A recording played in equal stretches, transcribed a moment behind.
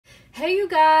Hey you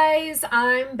guys,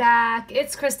 I'm back.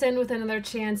 It's Kristen with another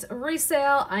chance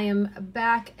resale. I am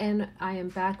back and I am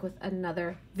back with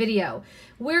another video.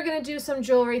 We're going to do some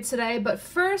jewelry today, but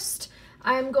first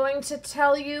I'm going to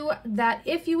tell you that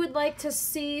if you would like to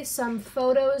see some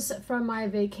photos from my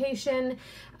vacation,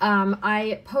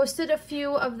 I posted a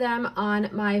few of them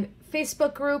on my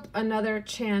Facebook group, Another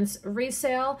Chance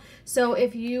Resale. So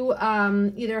if you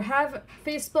either have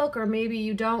Facebook or maybe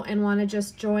you don't and want to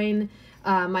just join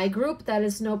my group, that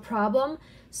is no problem.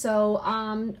 So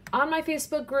on my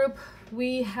Facebook group,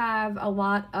 we have a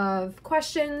lot of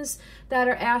questions that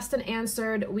are asked and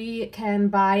answered. We can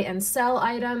buy and sell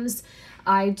items.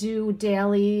 I do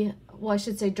daily, well, I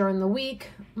should say during the week,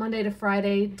 Monday to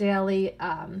Friday, daily,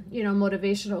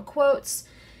 motivational quotes.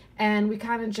 And we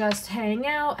kind of just hang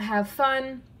out, have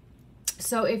fun.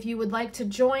 So if you would like to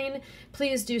join,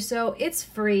 please do so. It's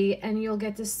free and you'll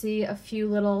get to see a few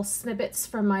little snippets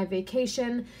from my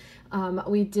vacation.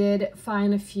 We did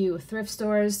find a few thrift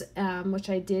stores, which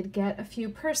I did get a few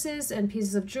purses and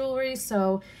pieces of jewelry.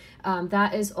 So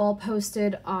that is all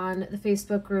posted on the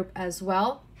Facebook group as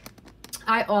well.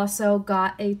 I also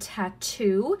got a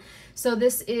tattoo. So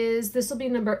this will be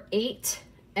number 8,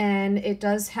 and it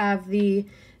does have the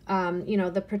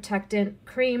the protectant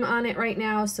cream on it right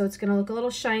now, so it's going to look a little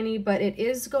shiny, but it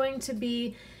is going to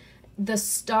be the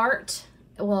start,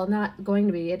 well, not going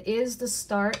to be, it is the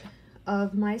start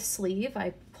of my sleeve.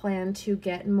 I plan to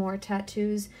get more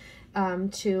tattoos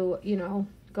to,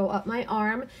 go up my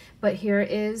arm, but here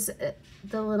is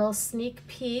the little sneak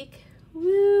peek.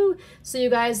 Woo! So you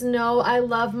guys know I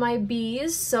love my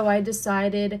bees, so I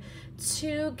decided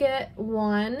to get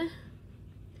one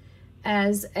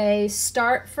as a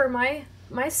start for my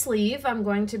sleeve. I'm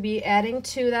going to be adding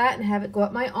to that and have it go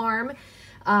up my arm.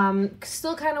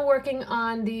 Still kind of working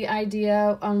on the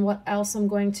idea on what else I'm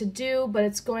going to do, but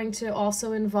it's going to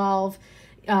also involve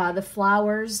the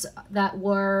flowers that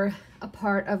were a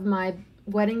part of my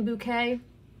wedding bouquet.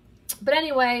 But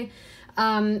anyway,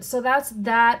 so that's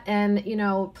that, and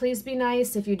please be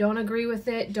nice. If you don't agree with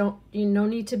it, no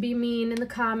need to be mean in the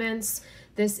comments.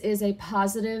 This is a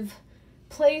positive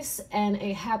place and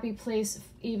a happy place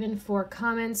even for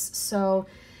comments, so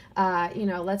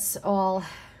let's all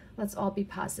be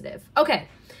positive. Okay,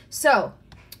 so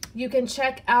you can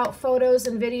check out photos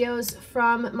and videos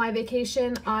from my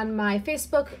vacation on my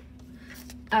Facebook,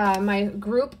 my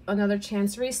group, Another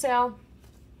Chance Resale.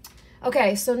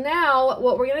 Okay, so now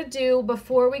what we're gonna do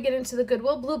before we get into the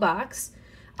Goodwill BlueBox,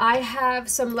 I have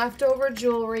some leftover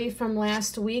jewelry from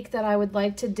last week that I would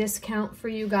like to discount for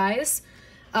you guys.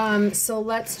 So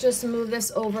let's just move this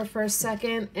over for a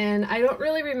second, and I don't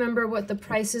really remember what the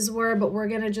prices were, but we're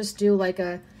gonna just do like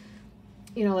a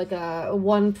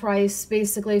one price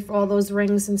basically for all those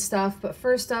rings and stuff. But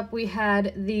first up we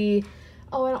had the,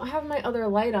 oh, I don't have my other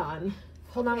light on.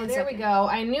 Hold on one second. There we go.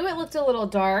 I knew it looked a little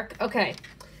dark. Okay,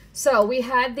 so we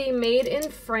had the Made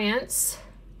in France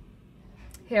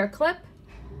hair clip.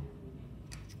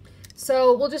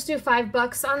 So we'll just do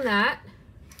 $5 on that.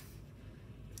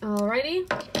 Alrighty,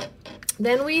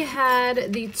 then we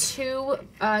had the 2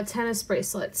 tennis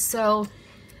bracelets. So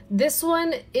this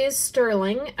one is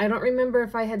sterling. I don't remember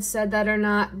if I had said that or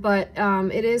not, but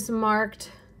it is marked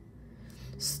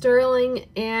sterling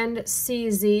and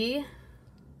CZ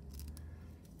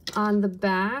on the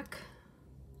back,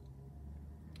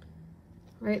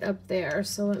 right up there.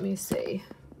 So let me see.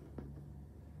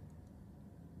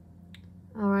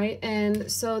 All right,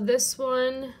 and so this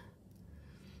one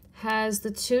has the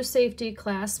 2 safety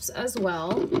clasps as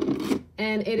well,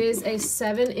 and it is a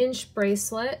 7-inch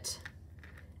bracelet.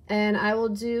 And I will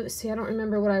do, see, I don't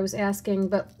remember what I was asking,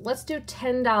 but let's do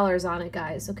 $10 on it,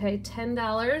 guys. Okay,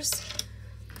 $10.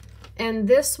 And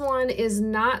this one is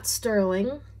not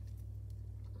sterling,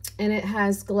 and it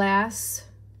has glass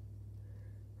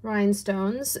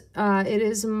rhinestones. It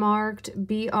is marked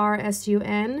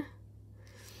BRSUN.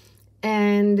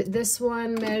 And this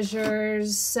one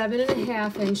measures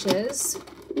 7.5 inches,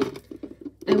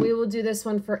 and we will do this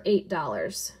one for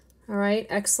 $8. All right,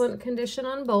 excellent condition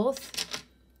on both.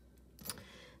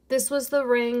 This was the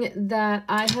ring that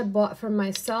I had bought for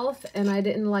myself, and I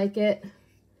didn't like it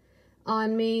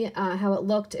on me, how it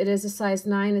looked. It is a size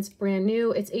 9, it's brand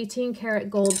new. It's 18 karat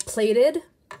gold plated.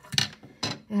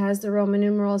 It has the Roman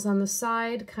numerals on the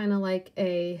side, kind of like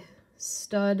a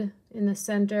stud in the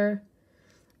center.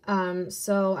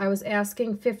 So I was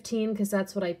asking 15 because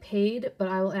that's what I paid, but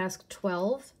I will ask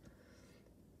 12,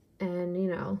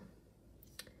 and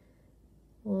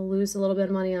we'll lose a little bit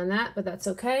of money on that, but that's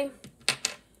okay.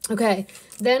 Okay,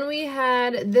 then we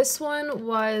had, this one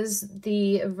was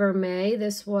the Vermeil.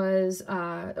 This was,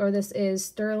 this is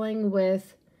sterling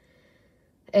with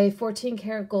a 14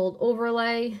 karat gold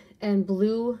overlay, and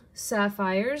blue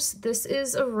sapphires. This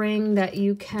is a ring that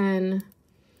you can,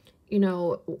 you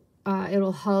know,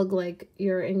 it'll hug like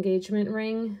your engagement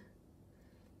ring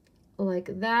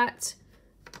like that.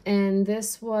 And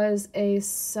this was a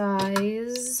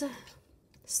size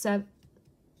 7,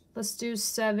 let's do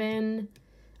 7,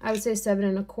 I would say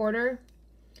 7 1/4.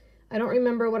 I don't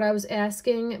remember what I was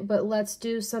asking, but let's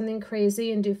do something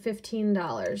crazy and do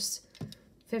 $15.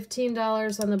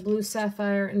 $15 on the blue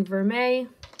sapphire and vermeil.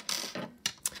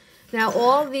 Now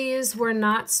all these were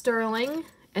not sterling,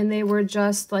 and they were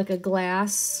just like a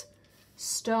glass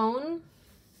stone.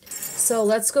 So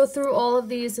let's go through all of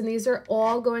these, and these are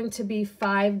all going to be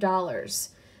 $5.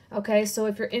 Okay, so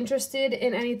if you're interested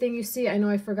in anything you see, I know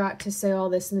I forgot to say all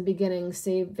this in the beginning,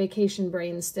 save vacation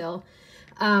brain still.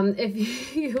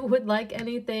 If you would like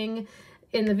anything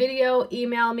in the video,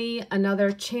 email me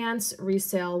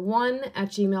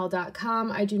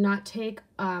anotherchanceresale1@gmail.com. I do not take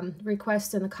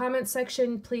requests in the comment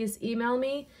section. Please email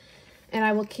me, and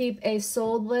I will keep a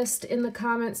sold list in the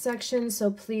comment section,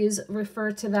 so please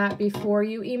refer to that before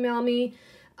you email me.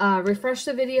 Refresh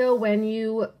the video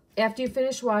after you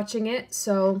finish watching it,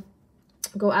 so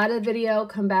go out of the video,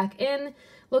 come back in,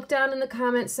 look down in the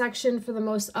comment section for the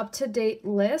most up-to-date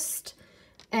list,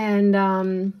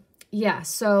 and yeah,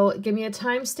 so give me a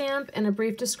timestamp and a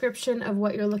brief description of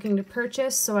what you're looking to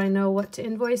purchase so I know what to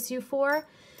invoice you for.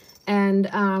 And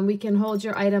we can hold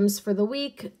your items for the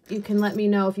week. You can let me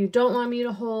know if you don't want me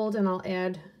to hold, and I'll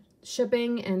add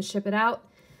shipping and ship it out.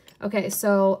 Okay,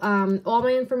 so all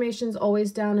my information is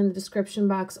always down in the description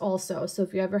box also. So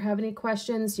if you ever have any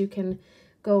questions, you can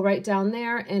go right down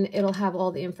there and it'll have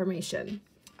all the information.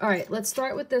 All right, let's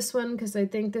start with this one because I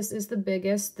think this is the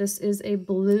biggest. This is a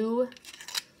blue.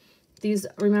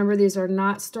 Remember, these are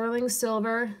not sterling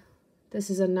silver. This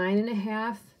is a 9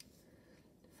 1/2,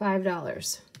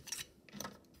 $5.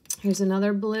 Here's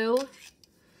another blue.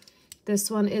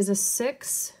 This one is a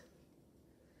 6,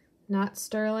 not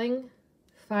sterling,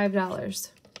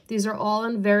 $5. These are all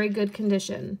in very good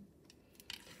condition.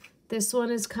 This one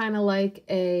is kind of like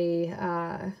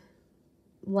a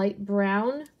light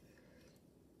brown,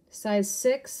 size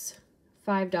 6,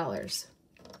 $5.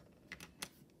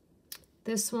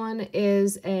 This one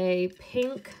is a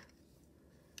pink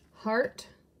heart.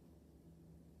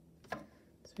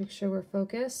 Let's make sure we're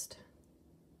focused.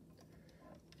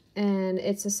 And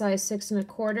it's a size 6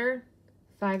 1/4,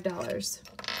 $5.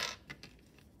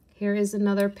 Here is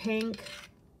another pink,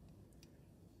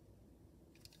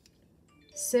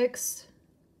 6,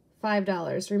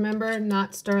 $5. Remember,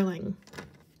 not sterling.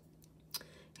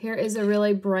 Here is a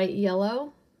really bright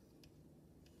yellow,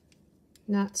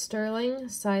 not sterling,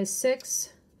 size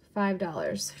 6,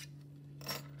 $5.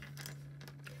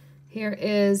 Here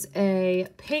is a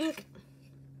pink,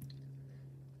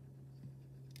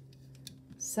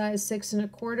 size 6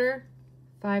 1/4,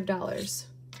 $5.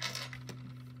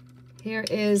 Here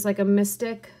is like a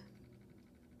mystic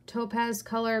topaz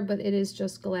color, but it is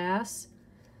just glass,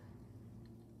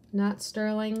 not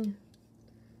sterling,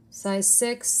 size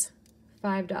 6,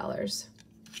 $5.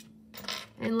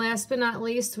 And last but not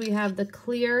least, we have the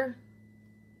clear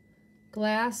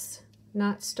glass,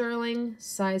 not sterling,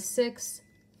 size 6,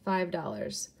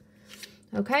 $5.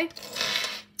 Okay,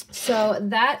 so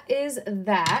that is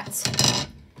that.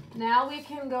 Now we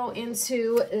can go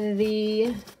into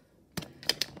the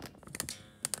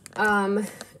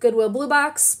Goodwill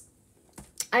BlueBox.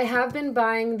 I have been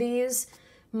buying these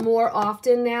more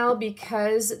often now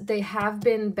because they have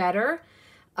been better.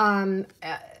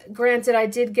 Granted, I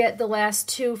did get the last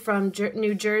 2 from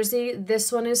New Jersey.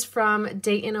 This one is from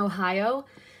Dayton, Ohio.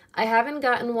 I haven't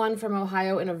gotten one from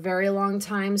Ohio in a very long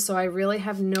time, so I really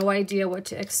have no idea what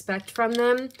to expect from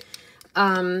them.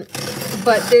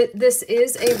 But this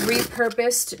is a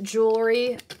repurposed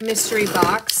jewelry mystery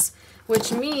box,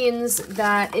 which means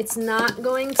that it's not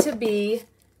going to be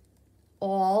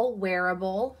all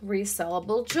wearable,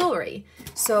 resellable jewelry.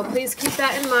 So please keep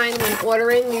that in mind when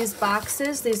ordering these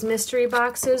boxes, these mystery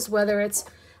boxes, whether it's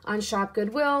on Shop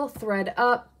Goodwill,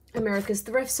 ThredUp, America's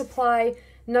Thrift Supply.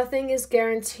 Nothing is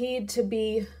guaranteed to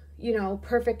be, you know,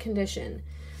 perfect condition.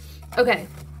 Okay,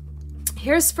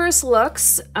 here's first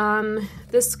looks.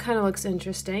 This kind of looks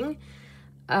interesting.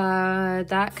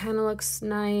 That kind of looks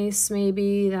nice,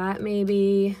 maybe. That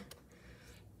maybe.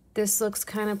 This looks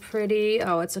kind of pretty.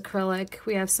 Oh, it's acrylic.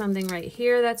 We have something right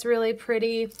here that's really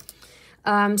pretty.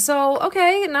 So,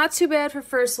 okay, not too bad for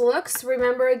first looks.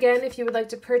 Remember, again, if you would like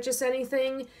to purchase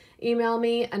anything, email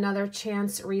me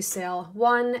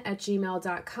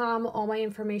anotherchanceresale1@gmail.com. All my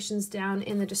information's down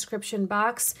in the description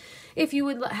box if you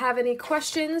would have any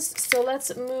questions. So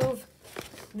let's move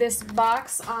this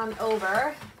box on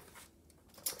over,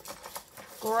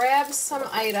 grab some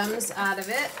items out of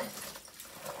it.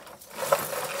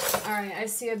 All right, I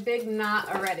see a big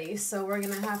knot already, so we're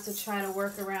gonna have to try to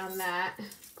work around that.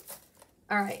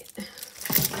 All right,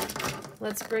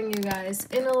 let's bring you guys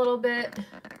in a little bit.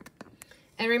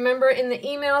 And remember in the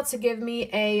email to give me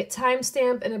a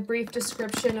timestamp and a brief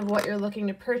description of what you're looking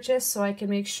to purchase so I can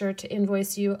make sure to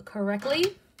invoice you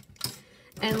correctly.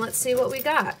 And let's see what we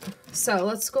got. So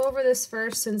let's go over this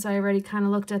first since I already kind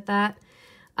of looked at that.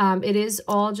 It is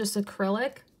all just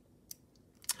acrylic,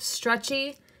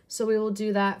 stretchy. So we will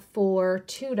do that for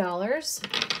 $2.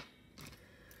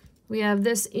 We have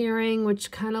this earring,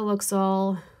 which kind of looks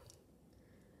all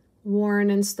worn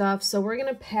and stuff. So we're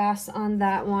going to pass on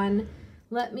that one.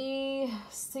 Let me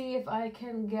see if I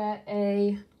can get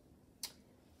a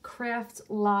craft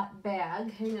lot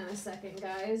bag. Hang on a second,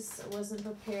 guys. I wasn't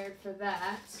prepared for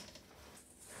that.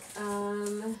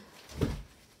 All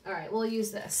right, we'll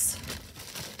use this.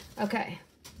 Okay.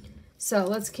 So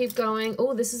let's keep going.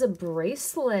 Oh, this is a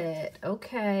bracelet.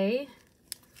 Okay.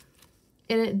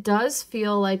 And it does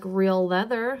feel like real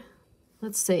leather.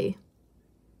 Let's see.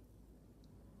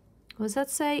 What does that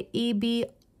say? E-B-E-R-L-I?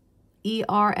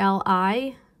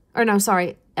 Or no,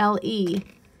 sorry, L-E.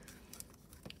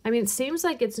 I mean, it seems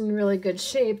like it's in really good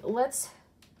shape. Let's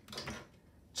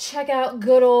check out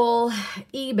good old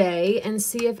eBay and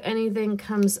see if anything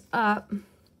comes up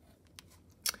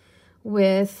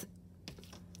with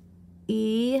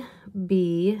E-B-E-R-L-E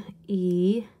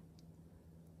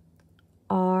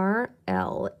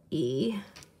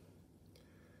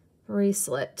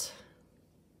bracelet.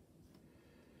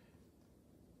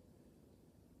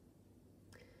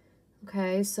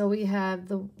 Okay, so we have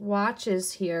the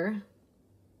watches here.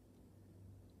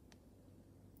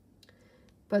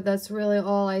 But that's really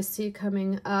all I see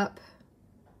coming up.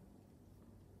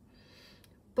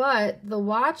 But the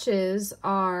watches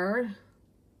are,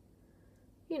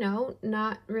 you know,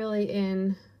 not really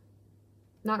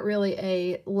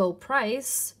a low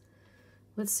price.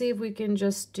 Let's see if we can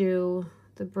just do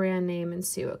the brand name and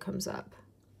see what comes up.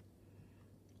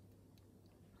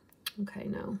 Okay,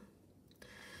 no.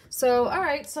 So, all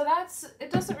right, so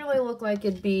it doesn't really look like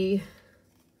it'd be,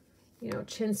 you know,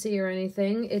 chintzy or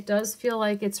anything. It does feel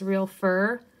like it's real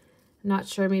fur. I'm not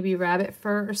sure, maybe rabbit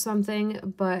fur or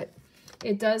something, but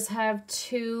it does have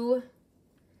two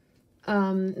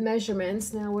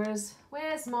measurements. Now, where's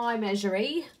my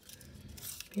measuring?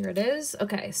 Here it is.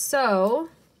 Okay, so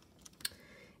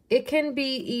it can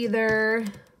be either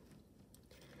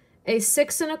a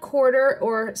 6 1/4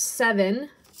 or 7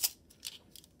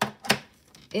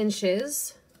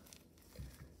 inches.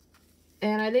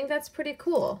 And I think that's pretty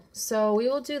cool. So we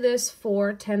will do this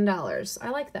for $10. I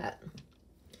like that.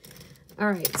 All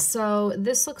right, so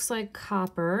this looks like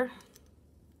copper.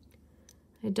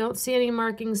 I don't see any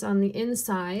markings on the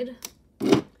inside.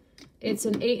 It's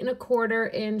an 8 1/4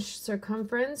 inch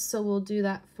circumference, so we'll do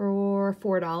that for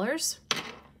 $4.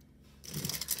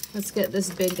 Let's get this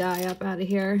big guy up out of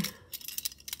here.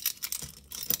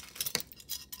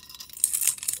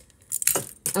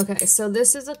 Okay, so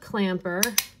this is a clamper.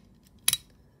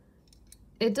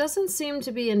 It doesn't seem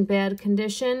to be in bad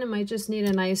condition. It might just need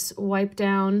a nice wipe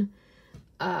down.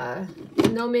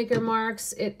 No maker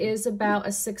marks. It is about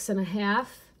a 6 1/2.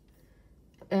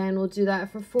 And we'll do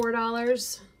that for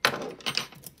 $4.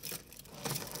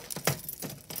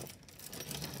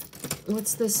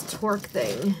 What's this torque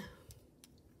thing?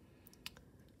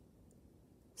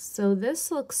 So this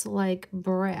looks like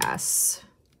brass.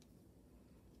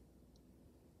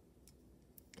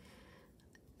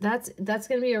 That's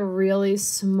going to be a really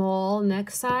small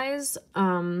neck size,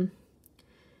 because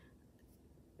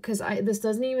this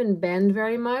doesn't even bend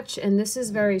very much, and this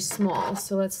is very small.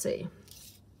 So let's see.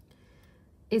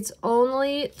 It's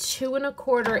only 2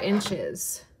 1/4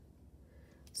 inches.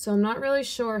 So I'm not really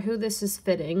sure who this is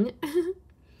fitting,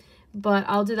 but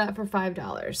I'll do that for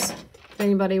 $5. If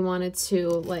anybody wanted to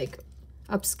like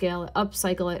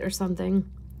upcycle it or something.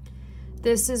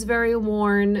 This is very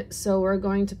worn, so we're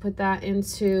going to put that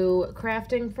into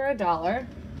crafting for $1.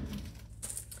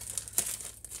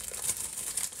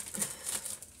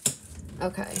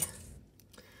 Okay.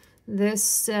 This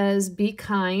says be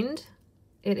kind.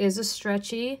 It is a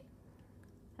stretchy.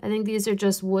 I think these are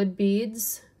just wood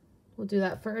beads. We'll do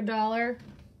that for $1.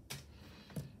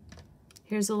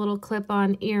 Here's a little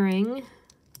clip-on earring.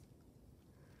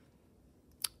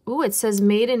 Ooh, it says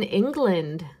made in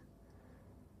England.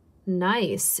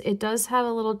 Nice. It does have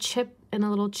a little chip and a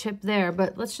little chip there,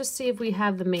 but let's just see if we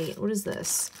have the mate. What is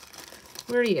this?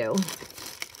 What are you?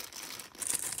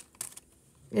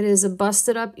 It is a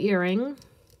busted up earring.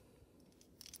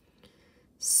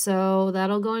 So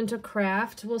that'll go into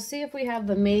craft. We'll see if we have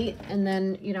the mate, and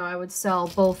then, you know, I would sell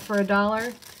both for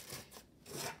 $1.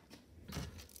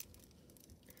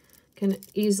 Can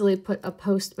easily put a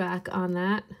post back on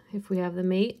that if we have the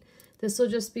mate. This will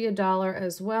just be $1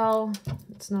 as well.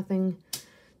 It's nothing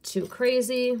too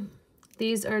crazy.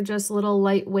 These are just little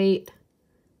lightweight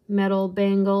metal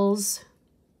bangles.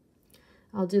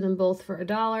 I'll do them both for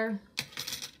 $1.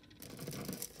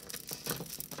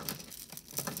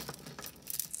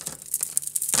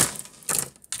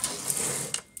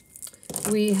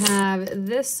 We have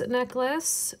this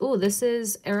necklace. Oh, this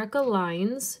is Erica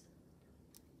Lines.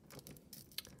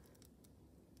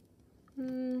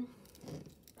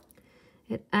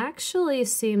 It actually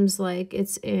seems like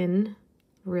it's in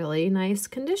really nice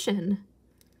condition.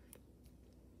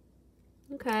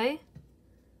 Okay.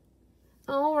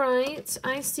 All right.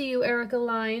 I see you, Erica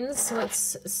Lines.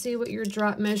 Let's see what your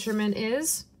drop measurement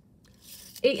is.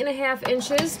 8.5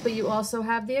 inches, but you also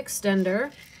have the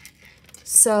extender.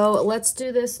 So let's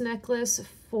do this necklace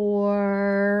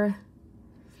for,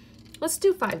 let's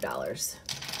do $5.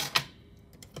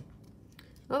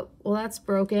 Oh, well, that's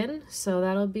broken, so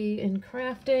that'll be in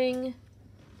crafting.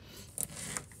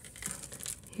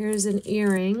 Here's an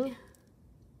earring.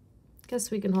 Guess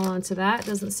we can hold on to that.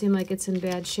 Doesn't seem like it's in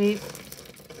bad shape.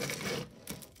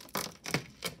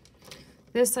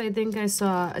 This, I think I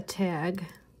saw a tag.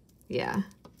 Yeah.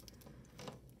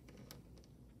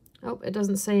 Oh, it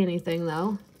doesn't say anything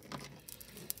though.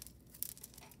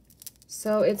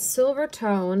 So it's silver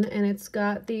tone, and it's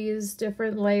got these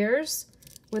different layers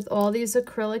with all these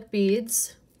acrylic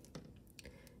beads.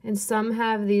 And some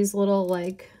have these little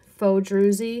like faux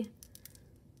druzy.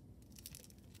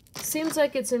 Seems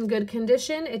like it's in good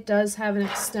condition. It does have an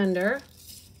extender.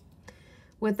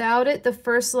 Without it, the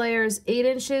first layer is 8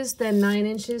 inches, then 9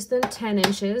 inches, then 10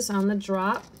 inches on the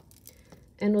drop.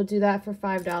 And we'll do that for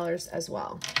 $5 as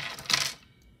well.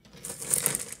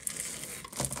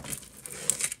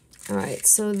 All right,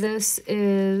 so this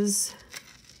is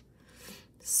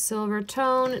silver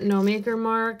tone, no maker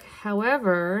mark.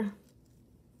 However,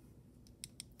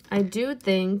 I do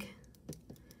think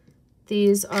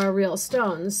these are real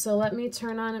stones. So let me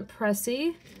turn on it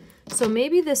pressy. So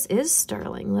maybe this is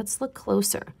sterling. Let's look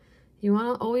closer. You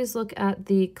want to always look at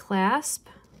the clasp.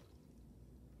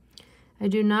 I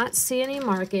do not see any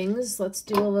markings. Let's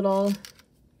do a little...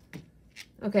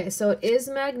 Okay, so it is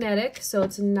magnetic, so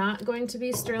it's not going to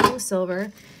be sterling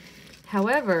silver.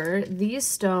 However, these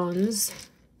stones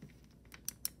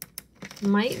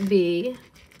might be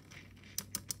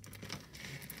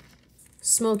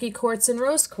smoky quartz and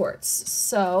rose quartz.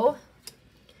 So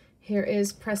here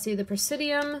is Pressy the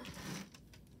Presidium.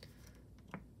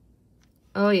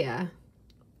 Oh yeah.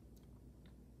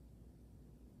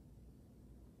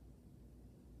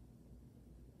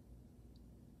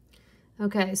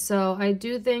 Okay, so I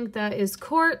do think that is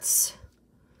quartz.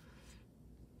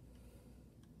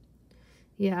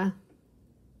 Yeah.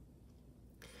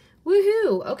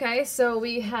 Woohoo! Okay, so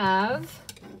we have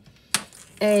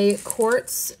a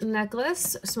quartz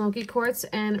necklace, smoky quartz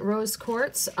and rose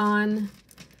quartz on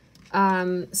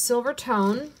silver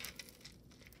tone.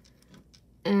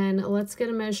 And let's get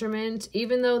a measurement.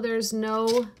 Even though there's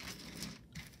no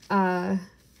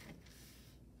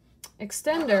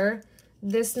extender,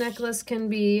 this necklace can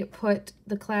be put,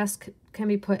 the clasp can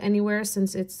be put anywhere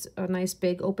since it's a nice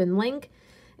big open link.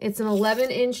 It's an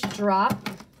 11-inch drop,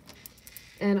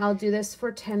 and I'll do this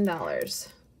for $10.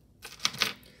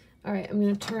 All right, I'm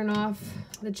gonna turn off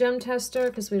the gem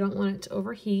tester because we don't want it to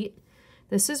overheat.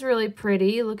 This is really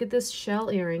pretty. Look at this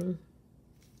shell earring.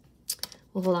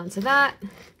 We'll hold on to that.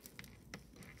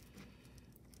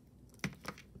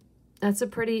 That's a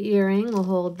pretty earring. We'll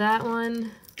hold that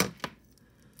one.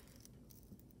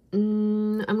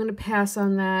 I'm going to pass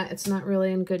on that. It's not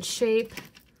really in good shape.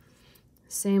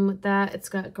 Same with that. It's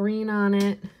got green on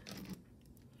it.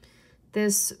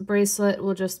 This bracelet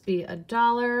will just be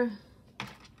 $1.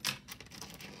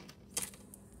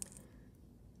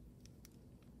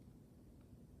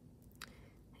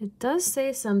 It does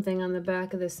say something on the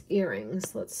back of this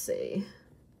earrings. Let's see.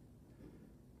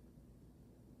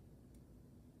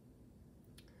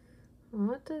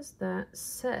 What does that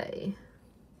say?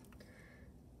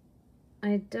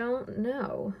 I don't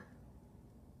know.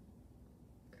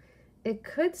 It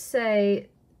could say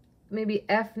maybe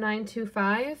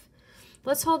F925.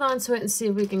 Let's hold on to it and see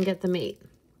if we can get the mate.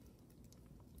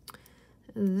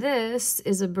 This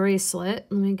is a bracelet.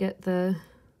 Let me get the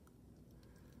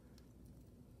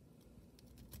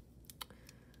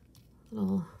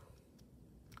little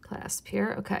clasp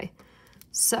here. Okay,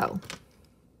 so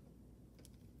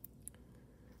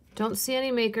Don't see any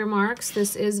maker marks.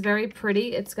 This is very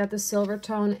pretty. It's got the silver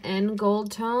tone and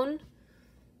gold tone.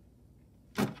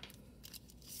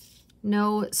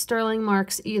 No sterling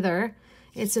marks either.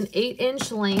 It's an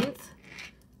 8-inch length,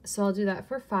 so I'll do that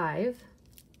for $5.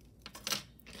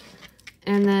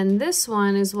 And then this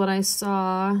one is what I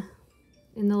saw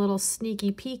in the little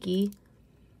sneaky peeky.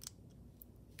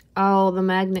 Oh, the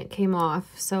magnet came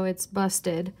off, so it's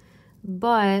busted.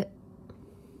 But,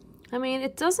 I mean,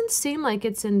 it doesn't seem like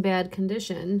it's in bad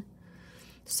condition.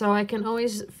 So I can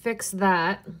always fix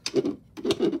that.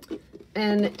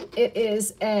 And it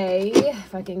is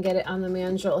if I can get it on the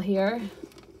mandrel here,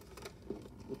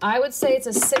 I would say it's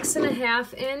a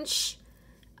 6.5-inch.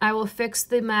 I will fix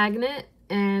the magnet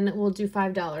and we'll do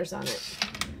 $5 on it.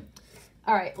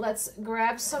 All right, let's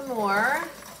grab some more.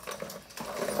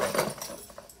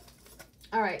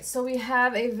 All right, so we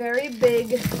have a very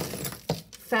big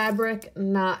fabric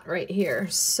knot right here.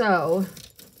 So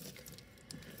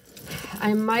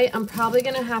I'm probably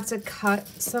gonna have to cut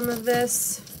some of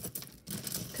this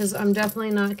because I'm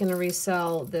definitely not gonna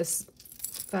resell this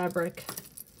fabric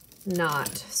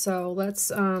knot. So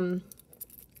let's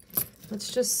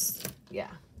just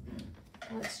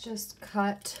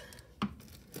cut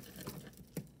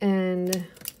and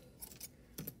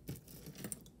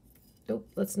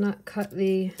let's not cut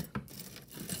the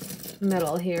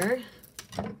metal here.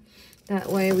 That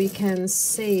way we can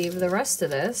save the rest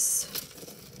of this.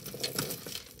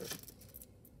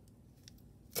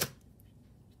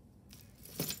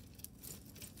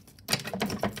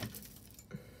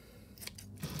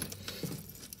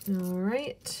 All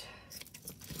right,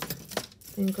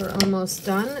 I think we're almost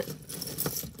done.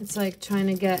 It's like trying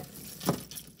to get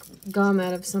gum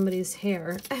out of somebody's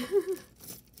hair.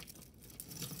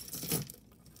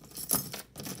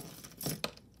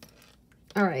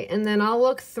 All right, and then I'll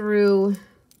look through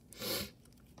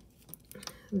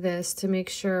this to make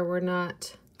sure we're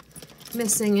not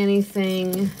missing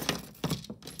anything.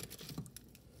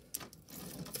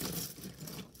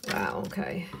 Wow,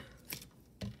 okay.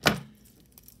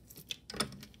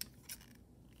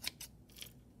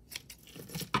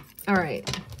 All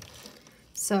right,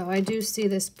 so I do see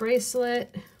this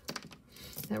bracelet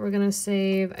that we're gonna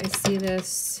save. I see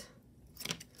this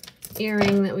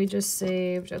earring that we just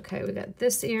saved. Okay, we got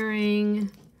this earring.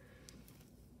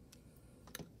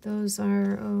 Those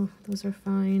are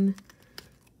fine.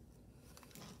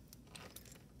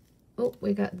 Oh,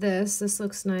 we got this. This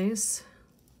looks nice.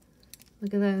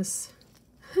 Look at this.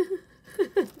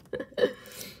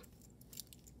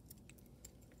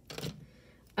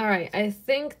 All right, I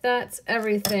think that's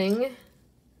everything.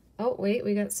 Oh, wait,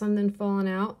 we got something falling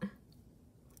out.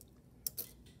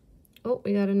 Oh,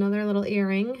 we got another little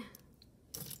earring.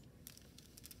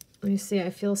 Let me see, I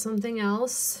feel something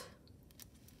else.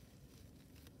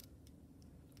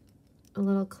 A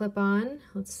little clip-on.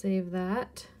 Let's save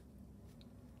that.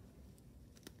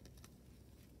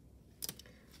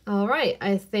 All right,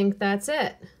 I think that's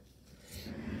it.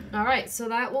 All right, so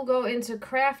that will go into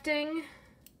crafting.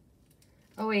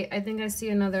 Oh wait, I think I see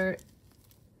another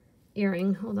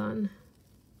earring. Hold on.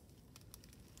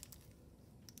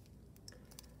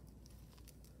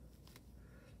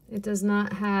 It does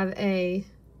not have a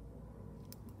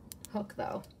hook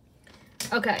though.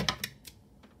 Okay.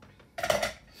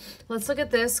 Let's look at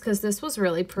this because this was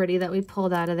really pretty that we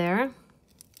pulled out of there.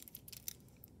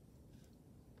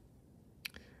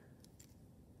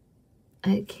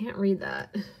 I can't read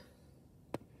that.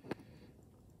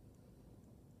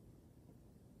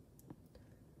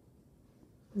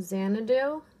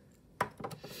 Xanadu.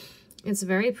 It's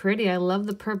very pretty. I love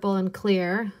the purple and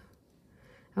clear.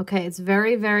 Okay, it's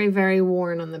very, very, very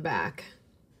worn on the back.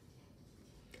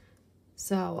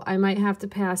 So I might have to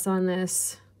pass on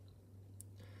this.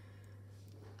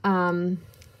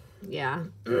 Yeah.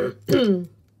 I don't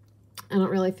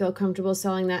really feel comfortable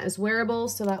selling that as wearable,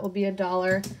 so that will be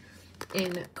 $1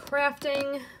 in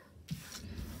crafting.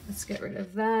 Let's get rid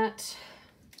of that.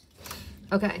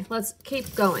 Okay, let's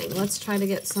keep going. Let's try to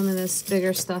get some of this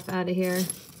bigger stuff out of here.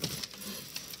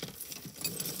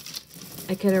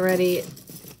 I could already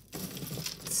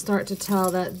start to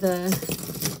tell that the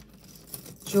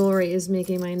jewelry is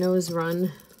making my nose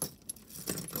run.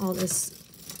 All this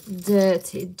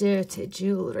dirty, dirty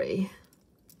jewelry.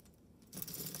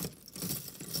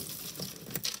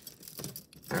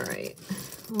 All right,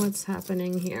 what's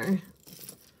happening here?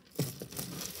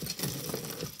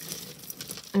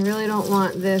 I really don't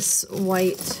want this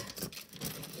white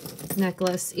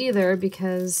necklace either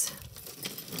because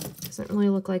it doesn't really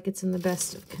look like it's in the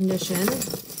best of condition.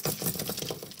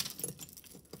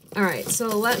 All right,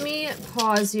 so let me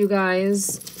pause you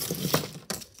guys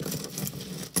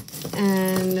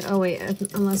And, oh wait,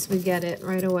 unless we get it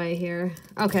right away here.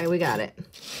 Okay, we got it.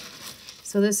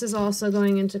 So this is also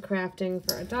going into crafting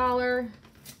for $1.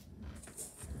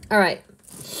 All right.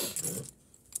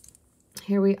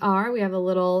 Here we are. We have a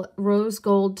little rose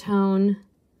gold tone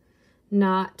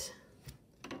knot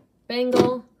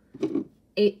bangle,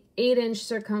 8-inch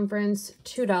circumference,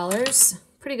 $2.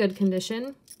 Pretty good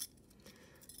condition.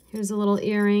 Here's a little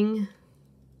earring.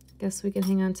 Guess we can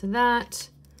hang on to that.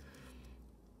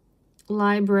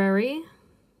 Library.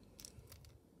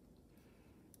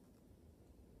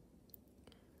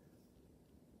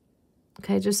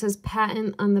 Okay, it just says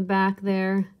patent on the back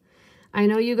there. I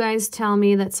know you guys tell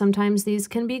me that sometimes these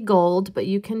can be gold, but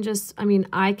you can just, I mean,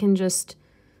 I can just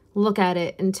look at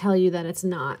it and tell you that it's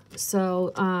not.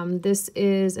 So this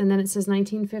is, and then it says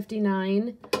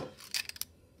 1959.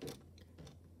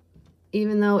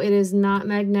 Even though it is not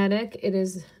magnetic, it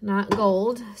is not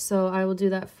gold. So I will do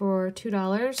that for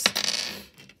 $2.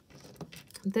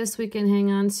 This we can hang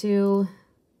on to,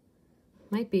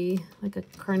 might be like a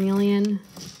carnelian.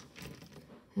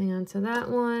 Hang on to that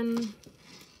one.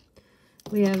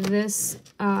 We have this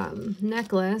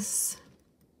necklace.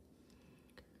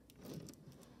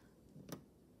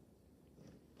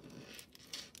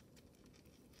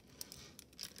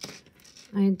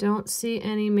 I don't see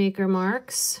any maker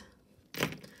marks.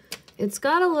 It's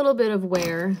got a little bit of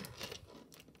wear.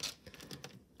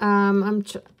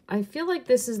 I feel like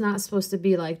this is not supposed to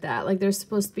be like that. Like there's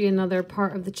supposed to be another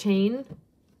part of the chain.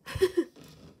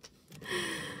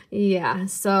 Yeah,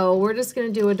 so we're just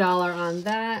gonna do $1 on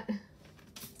that.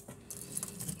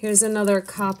 Here's another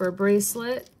copper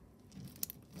bracelet.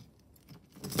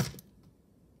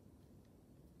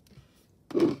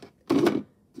 $8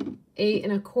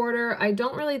 1/4. I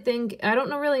don't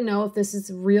really know if this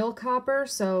is real copper,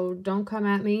 so don't come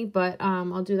at me, but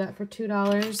I'll do that for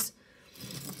 $2.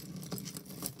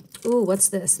 Ooh, what's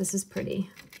this? This is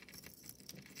pretty.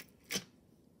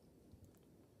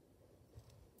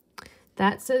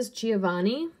 That says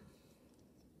Giovanni.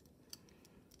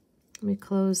 Let me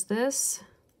close this.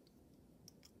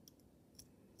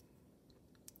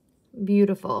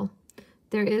 Beautiful.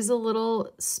 There is a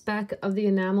little speck of the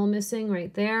enamel missing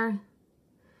right there.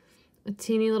 A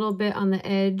teeny little bit on the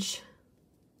edge.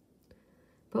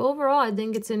 But overall, I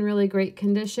think it's in really great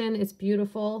condition. It's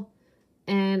beautiful.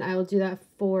 And I will do that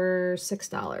for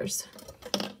 $6.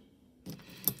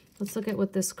 Let's look at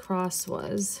what this cross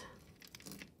was.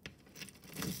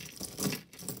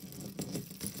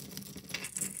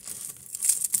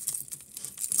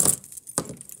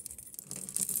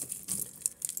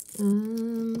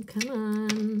 Come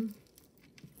on.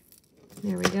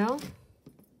 There we go.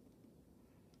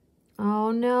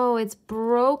 Oh no, it's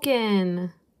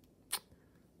broken.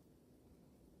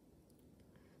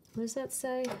 What does that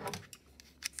say?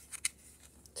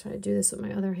 Try to do this with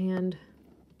my other hand.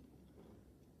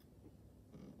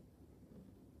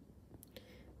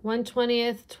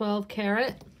 1/20th, 12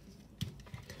 karat.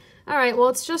 All right, well,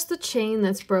 it's just the chain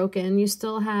that's broken. You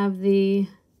still have the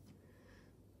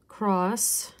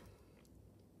cross.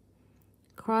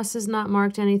 Cross is not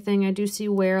marked anything. I do see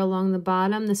wear along the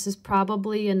bottom. This is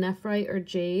probably a nephrite or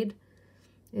jade.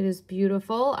 It is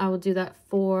beautiful. I will do that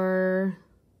for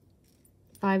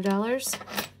 $5.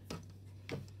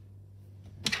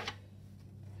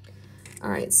 All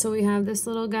right, so we have this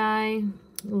little guy,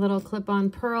 a little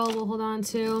clip-on pearl we'll hold on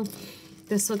to.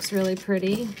 This looks really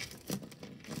pretty.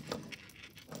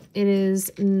 It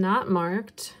is not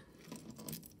marked.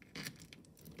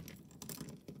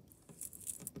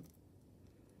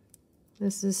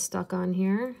 This is stuck on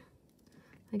here.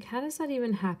 Like, how does that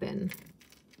even happen?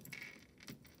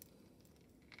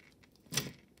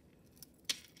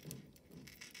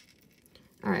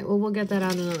 All right, well, we'll get that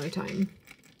out another time.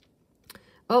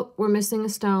 Oh, we're missing a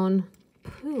stone.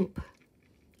 Poop.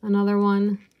 Another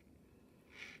one.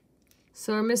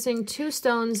 So we're missing 2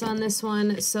 stones on this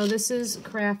one. So this is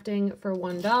crafting for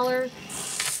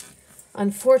 $1.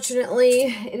 Unfortunately,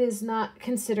 it is not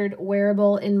considered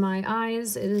wearable in my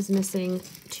eyes. It is missing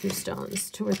 2 stones,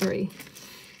 2 or 3.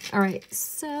 All right,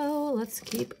 so let's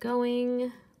keep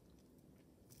going.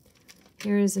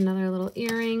 Here is another little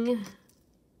earring.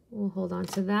 We'll hold on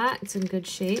to that. It's in good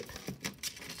shape.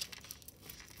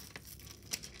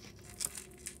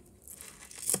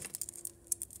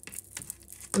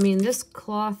 I mean, this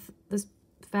cloth, this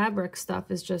fabric stuff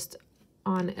is just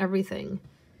on everything.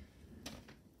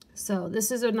 So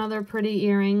this is another pretty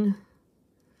earring.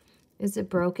 Is it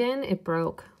broken? It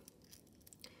broke.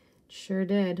 Sure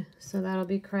did. So that'll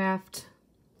be craft.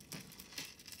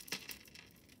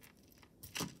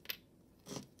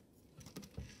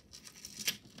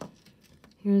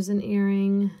 Here's an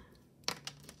earring.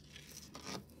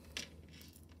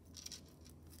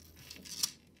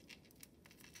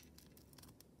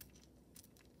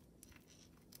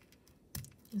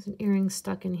 There's an earring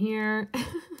stuck in here.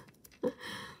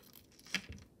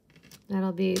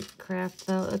 That'll be craft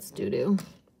though. That's doo-doo.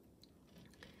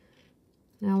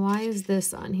 Now, why is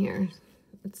this on here?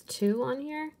 It's 2 on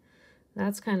here?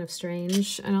 That's kind of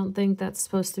strange. I don't think that's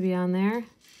supposed to be on there.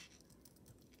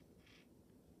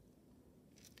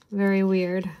 Very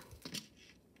weird.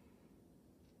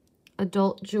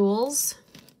 Adult jewels.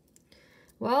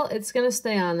 Well, it's gonna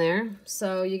stay on there,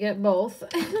 so you get both.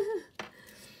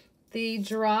 The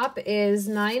drop is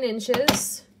 9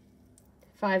 inches,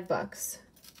 $5.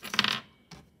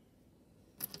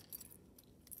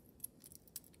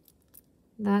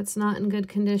 That's not in good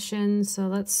condition, so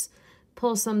let's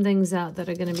pull some things out that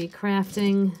are going to be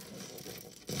crafting.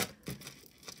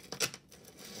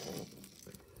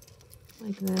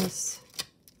 Like this.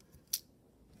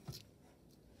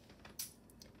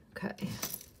 Okay.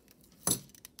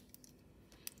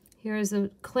 Here's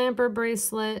a clamper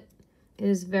bracelet. It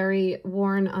is very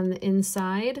worn on the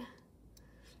inside.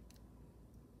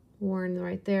 Worn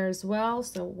right there as well,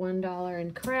 so $1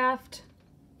 in craft.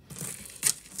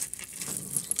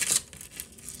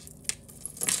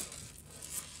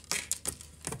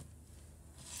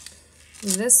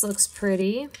 This looks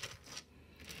pretty.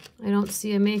 I don't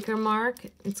see a maker mark.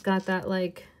 It's got that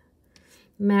like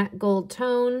matte gold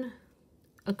tone,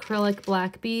 acrylic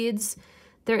black beads.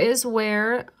 There is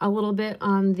wear a little bit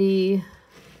on the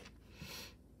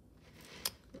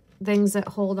things that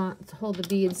hold the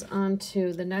beads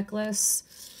onto the necklace.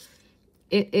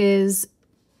 It is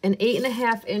an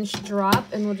 8.5 inch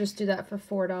drop, and we'll just do that for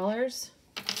 $4.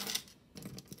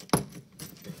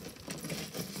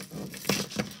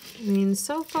 I mean,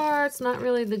 so far it's not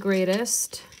really the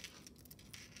greatest.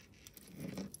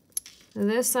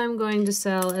 This I'm going to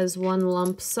sell as one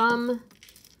lump sum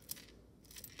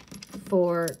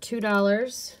for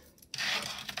 $2.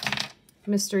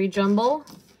 Mystery jumble.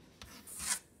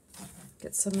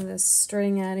 Get some of this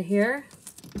string out of here.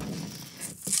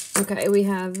 Okay, we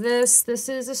have this. This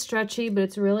is a stretchy, but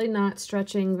it's really not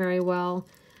stretching very well.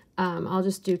 I'll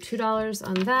just do $2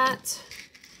 on that.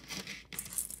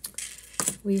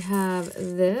 We have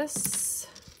this,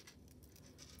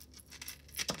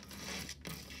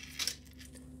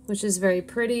 which is very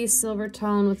pretty, silver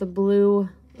tone with a blue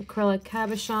acrylic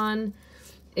cabochon.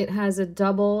 It has a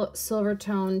double silver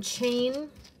tone chain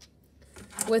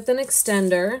with an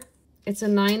extender. It's a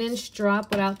 9 inch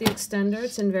drop without the extender.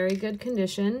 It's in very good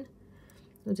condition.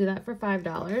 We'll do that for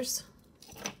 $5.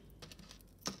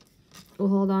 We'll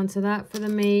hold on to that for the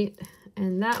mate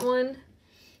and that one.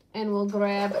 And we'll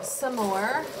grab some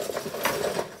more.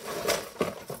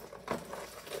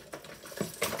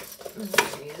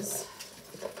 Jeez.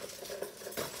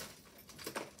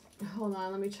 Hold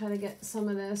on, let me try to get some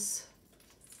of this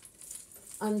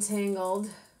untangled.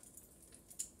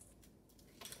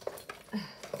 Oh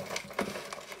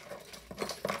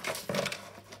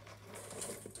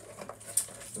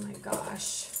my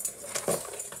gosh.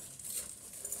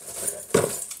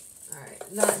 All right,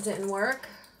 that didn't work.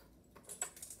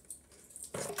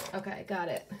 Okay, got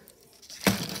it.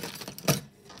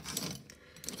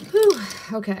 Whew,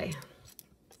 okay.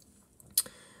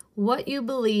 What you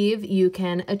believe you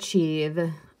can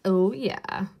achieve. Oh,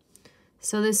 yeah.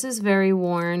 So this is very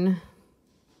worn.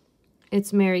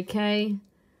 It's Mary Kay.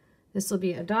 This will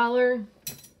be $1.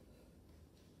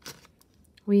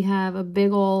 We have a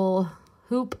big ol'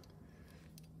 hoop.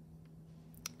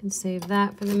 Can save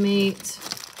that for the mate.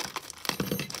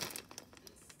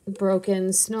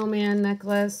 Broken snowman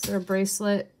necklace or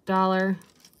bracelet, $1.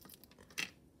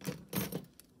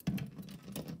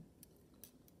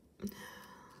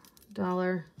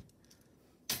 $1.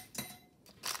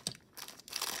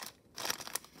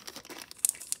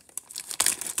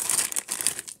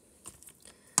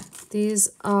 These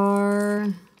are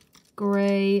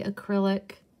gray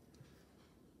acrylic,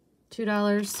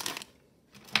 $2.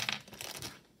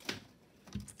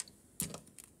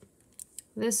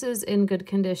 This is in good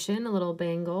condition, a little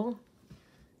bangle.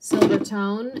 Silver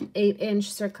tone, 8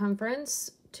 inch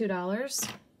circumference, $2.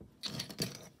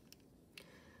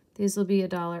 These will be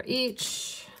 $1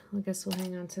 each. I guess we'll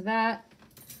hang on to that.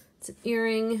 It's an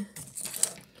earring.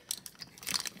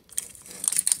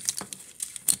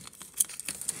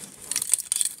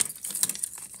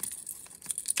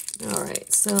 All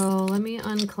right, so let me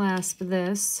unclasp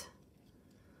this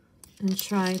and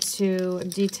try to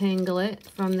detangle it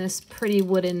from this pretty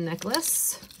wooden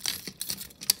necklace.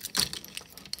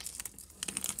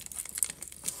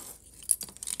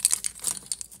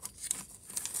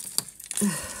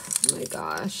 Oh my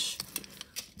gosh.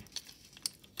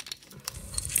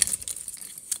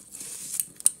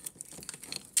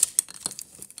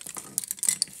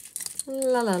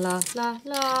 La la la la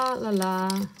la la la.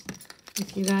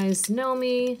 If you guys know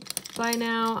me by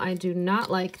now, I do not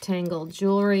like tangled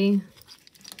jewelry.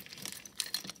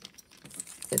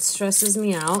 It stresses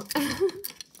me out.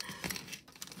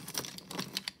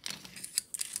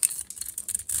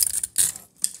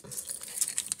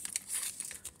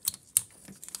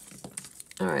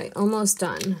 All right, almost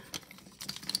done.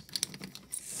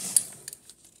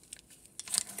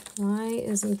 Why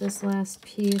isn't this last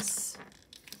piece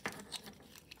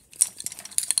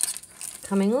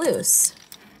coming loose?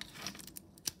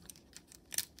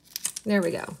 There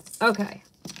we go. Okay.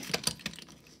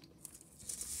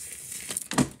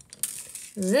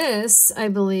 This, I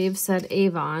believe, said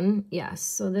Avon. Yes,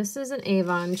 so this is an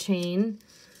Avon chain.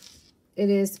 It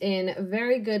is in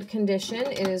very good condition.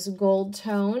 It is gold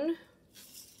tone.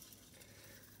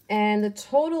 And the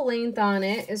total length on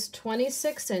it is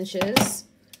 26 inches.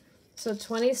 So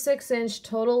 26-inch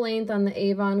total length on the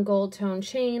Avon Gold Tone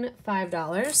chain,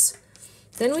 $5.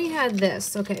 Then we had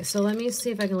this. Okay, so let me see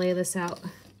if I can lay this out.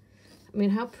 I mean,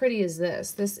 how pretty is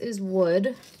this? This is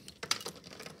wood.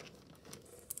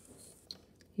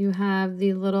 You have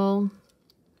the little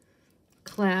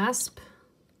clasp.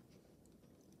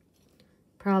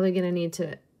 Probably gonna need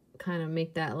to kind of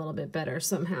make that a little bit better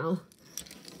somehow.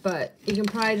 But you can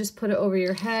probably just put it over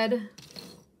your head.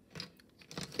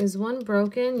 Is one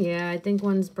broken? Yeah, I think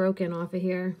one's broken off of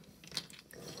here.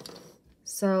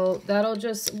 So that'll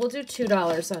just, we'll do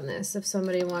 $2 on this if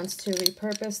somebody wants to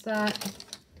repurpose that.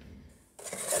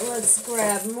 Let's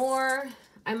grab more.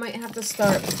 I might have to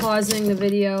start pausing the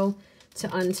video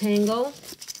to untangle,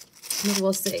 but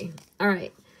we'll see. All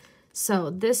right, so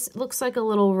this looks like a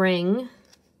little ring.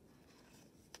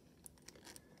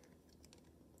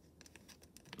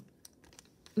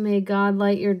 May God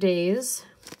light your days.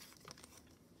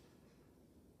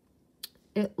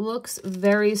 It looks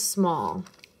very small.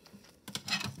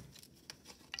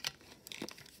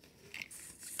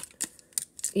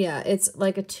 Yeah, it's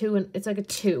like a 2, it's like a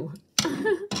 2.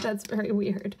 That's very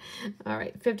weird. All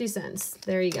right, 50 cents.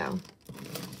 There you go.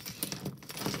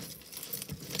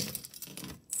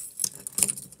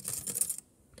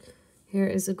 Here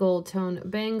is a gold tone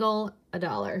bangle,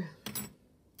 $1.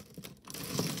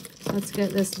 Let's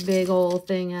get this big old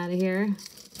thing out of here.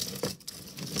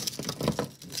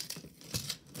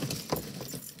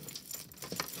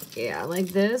 Yeah, like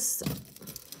this.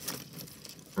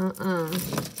 All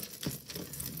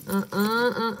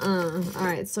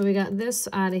right, so we got this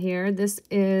out of here. This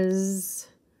is,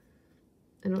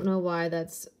 I don't know why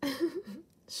that's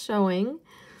showing.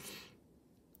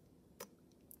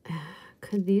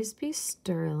 Could these be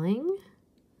sterling?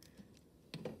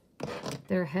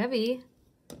 They're heavy.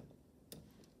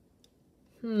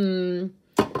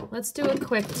 Let's do a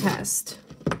quick test.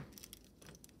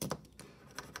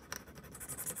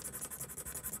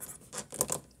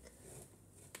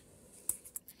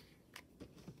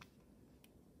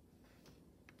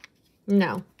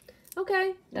 No.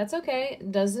 Okay, that's okay.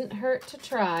 Doesn't hurt to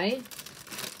try.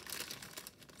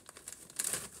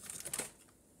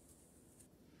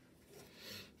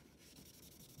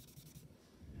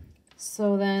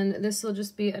 So then this will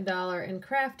just be $1 in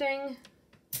crafting.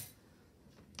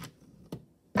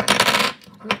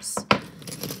 Oops.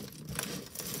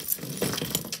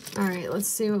 All right, let's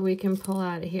see what we can pull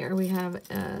out of here. We have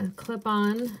a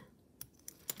clip-on.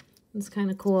 It's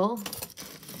kind of cool.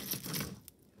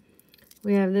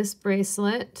 We have this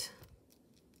bracelet.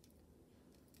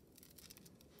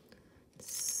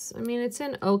 I mean, it's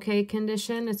in okay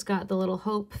condition. It's got the little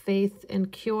hope, faith,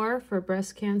 and cure for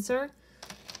breast cancer.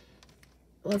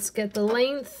 Let's get the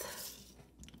length.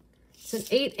 It's an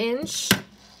 8-inch,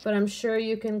 but I'm sure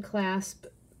you can clasp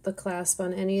the clasp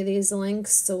on any of these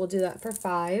links, so we'll do that for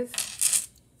 $5.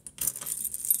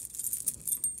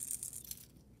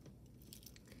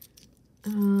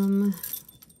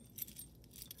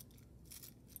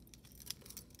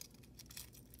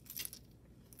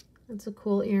 That's a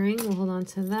cool earring. We'll hold on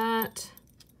to that.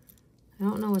 I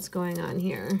don't know what's going on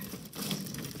here.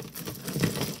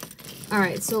 All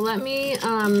right, so let me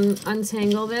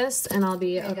untangle this and I'll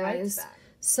be okay, guys.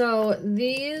 So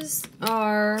these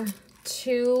are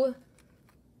 2,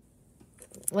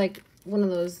 like one of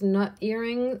those nut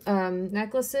earring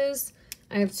necklaces.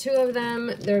 I have 2 of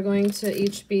them. They're going to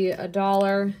each be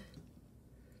 $1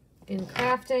 in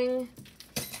crafting.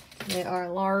 They are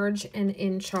large and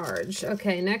in charge.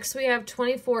 Okay, next we have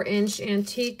 24-inch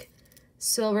antique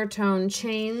silver tone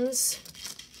chains.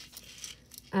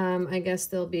 I guess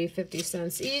they'll be 50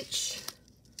 cents each.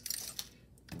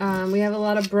 We have a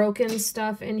lot of broken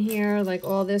stuff in here, like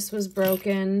all this was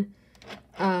broken.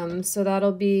 So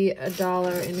that'll be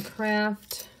 $1 in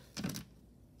craft.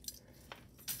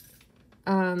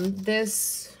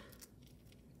 This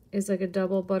is like a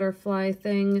double butterfly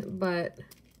thing, but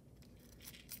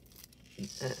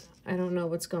I don't know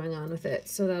what's going on with it.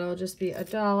 So that'll just be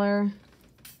 $1.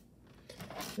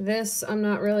 This, I'm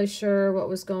not really sure what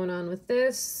was going on with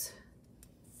this.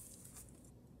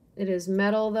 It is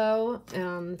metal though.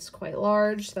 It's quite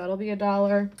large. That'll be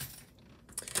 $1.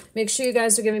 Make sure you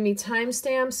guys are giving me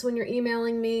timestamps when you're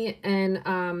emailing me,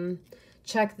 and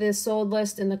check this sold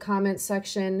list in the comment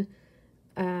section.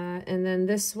 And then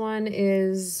this one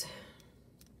is,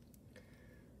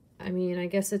 I mean, I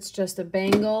guess it's just a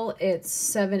bangle. It's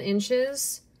 7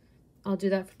 inches. I'll do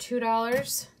that for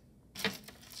 $2.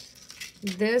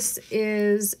 This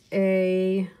is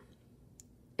an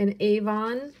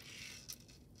Avon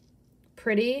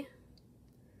Pretty.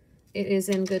 It is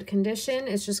in good condition.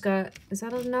 It's just got, is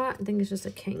that a knot? I think it's just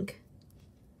a kink.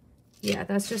 Yeah,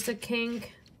 that's just a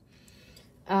kink.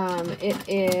 It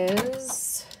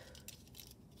is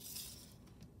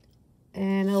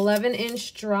an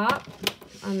 11-inch drop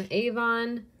on the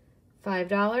Avon,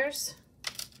 $5.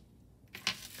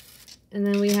 And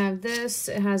then we have this.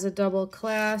 It has a double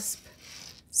clasp,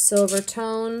 silver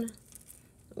tone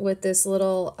with this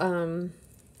little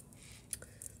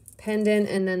pendant,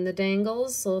 and then the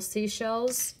dangles, little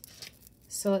seashells.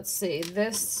 So let's see,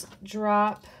 this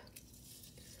drop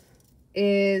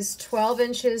is 12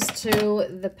 inches to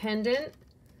the pendant.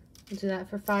 I'll do that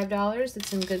for $5.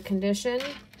 It's in good condition.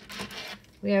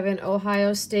 We have an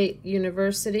Ohio State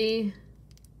University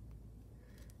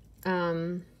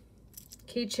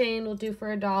keychain, we'll do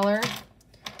for $1.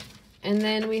 And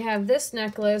then we have this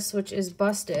necklace, which is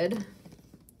busted.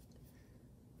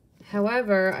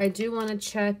 However, I do want to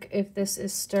check if this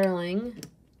is sterling.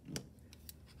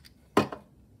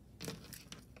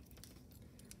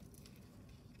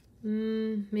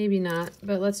 Maybe not,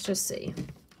 but let's just see.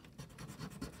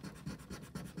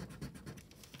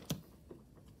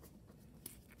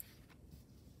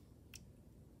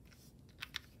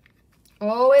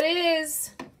 Oh, it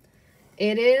is.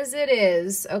 It is, it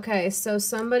is. Okay, so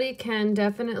somebody can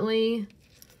definitely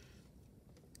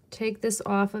take this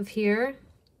off of here.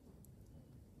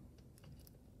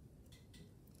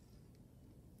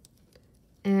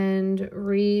 And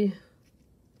rechain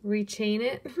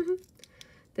it.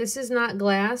 This is not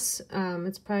glass.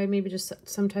 It's probably maybe just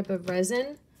some type of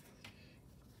resin.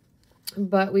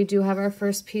 But we do have our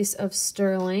first piece of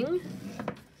sterling.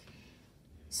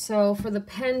 So for the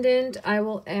pendant, I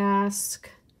will ask,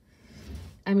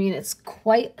 I mean, it's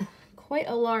quite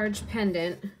a large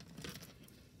pendant.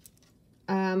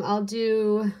 I'll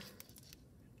do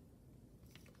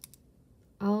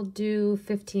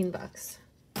 15 bucks.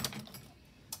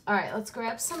 All right, let's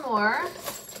grab some more.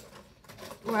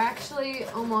 We're actually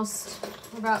almost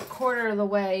about quarter of the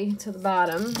way to the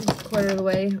bottom, quarter of the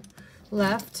way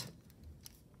left.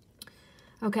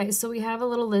 Okay, so we have a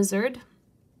little lizard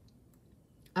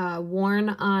worn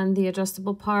on the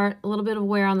adjustable part, a little bit of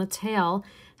wear on the tail.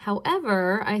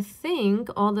 However, I think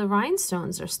all the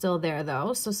rhinestones are still there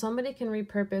though, so somebody can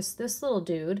repurpose this little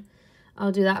dude.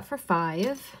 I'll do that for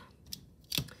 $5.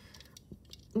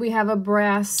 We have a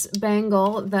brass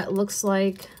bangle that looks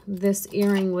like this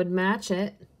earring would match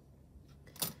it.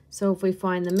 So if we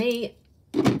find the mate,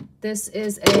 this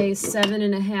is a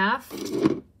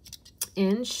 7.5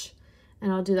 inch,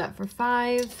 and I'll do that for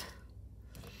 $5.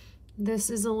 This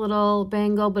is a little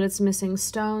bangle, but it's missing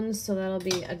stones, so that'll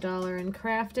be $1 in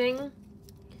crafting.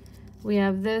 We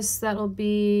have this, that'll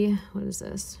be, what is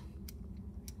this?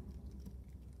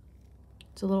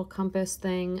 It's a little compass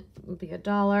thing, it'll be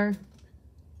 $1.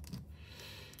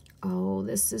 Oh,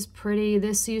 this is pretty.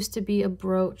 This used to be a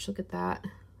brooch. Look at that.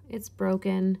 It's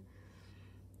broken.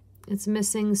 It's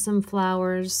missing some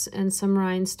flowers and some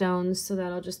rhinestones, so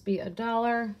that'll just be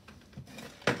 $1.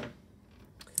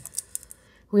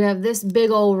 We have this big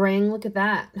old ring. Look at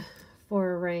that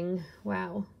for a ring.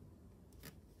 Wow.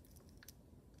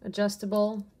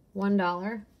 Adjustable,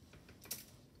 $1.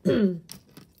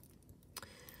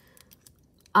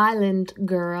 Island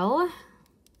Girl.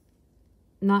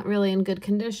 Not really in good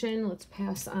condition. Let's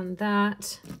pass on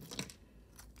that.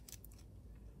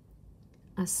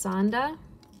 Asanda,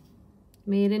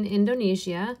 made in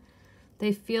Indonesia.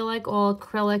 They feel like all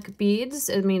acrylic beads.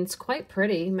 I mean, it's quite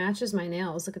pretty. Matches my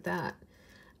nails. Look at that.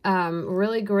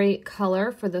 Really great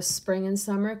color for the spring and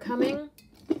summer coming.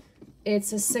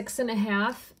 It's a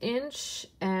 6.5 inch,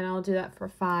 and I'll do that for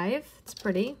 $5. It's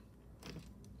pretty.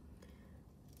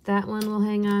 That one will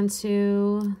hang on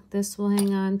to. This will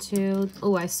hang on to.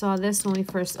 Oh, I saw this when we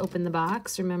first opened the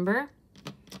box, remember?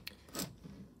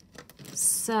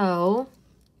 So,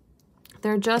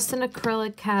 they're just an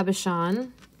acrylic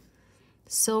cabochon.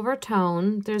 silver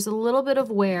tone. There's a little bit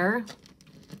of wear.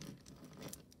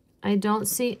 I don't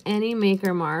see any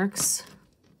maker marks.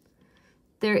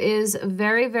 There is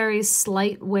very, very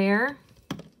slight wear.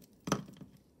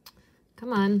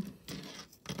 Come on.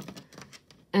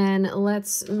 And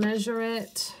let's measure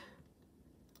it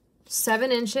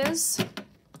 7 inches.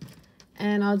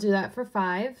 And I'll do that for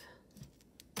 5.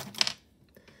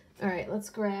 All right, let's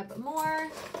grab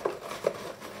more.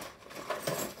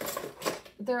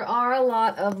 There are a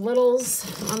lot of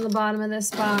littles on the bottom of this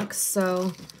box,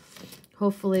 so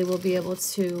hopefully we'll be able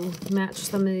to match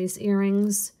some of these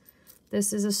earrings.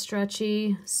 This is a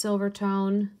stretchy silver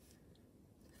tone,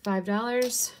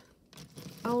 $5.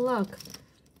 Oh, look.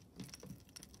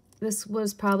 This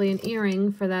was probably an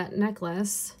earring for that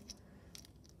necklace.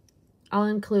 I'll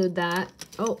include that.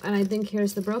 Oh, and I think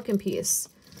here's the broken piece.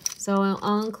 So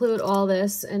I'll include all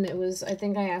this, and it was, I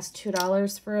think I asked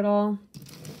 $2 for it all.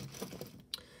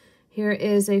 Here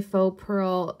is a faux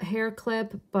pearl hair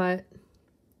clip, but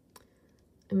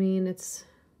I mean, it's,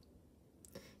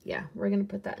 yeah, we're gonna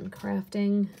put that in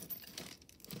crafting.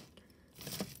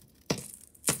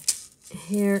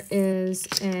 Here is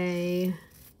an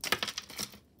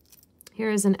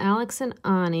Alex and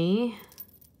Ani.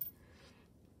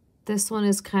 This one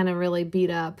is kind of really beat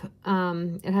up.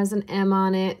 It has an M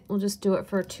on it. We'll just do it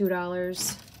for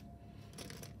 $2.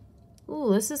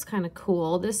 Ooh, this is kind of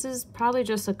cool. This is probably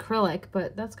just acrylic,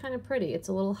 but that's kind of pretty. It's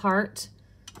a little heart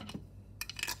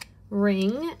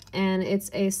ring, and it's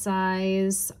a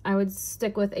size, I would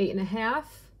stick with 8.5,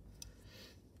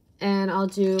 and I'll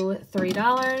do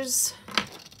 $3.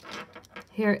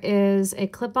 Here is a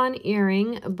clip-on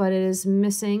earring, but it is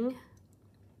missing,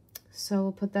 so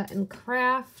we'll put that in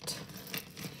craft.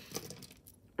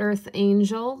 Earth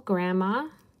Angel Grandma.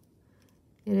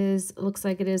 It looks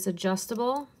like it is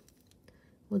adjustable.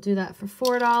 We'll do that for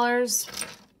 $4.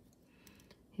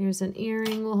 Here's an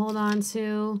earring we'll hold on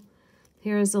to.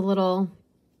 Here's a little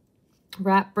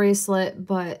wrap bracelet,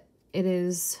 but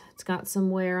it's got some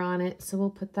wear on it, so we'll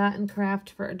put that in craft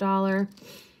for $1.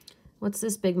 What's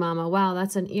this, Big Mama? Wow,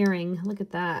 that's an earring. Look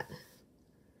at that.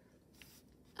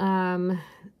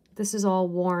 This is all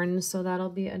worn, so that'll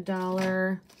be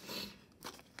 $1.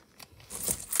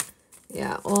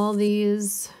 Yeah, all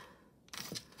these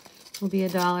will be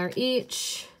 $1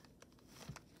 each.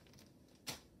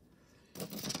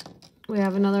 We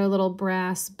have another little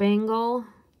brass bangle.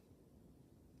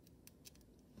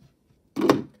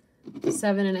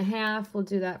 7.5. We'll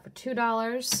do that for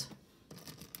 $2.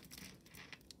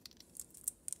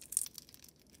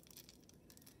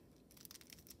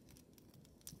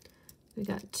 We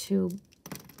got 2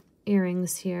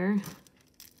 earrings here.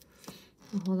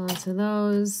 We'll hold on to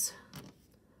those.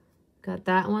 Got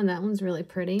that one. That one's really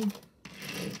pretty.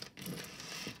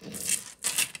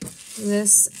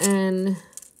 This, and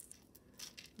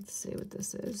let's see what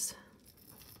this is.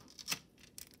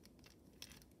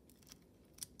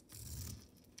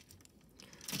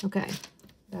 Okay,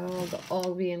 that'll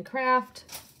all be in craft.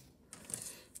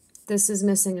 This is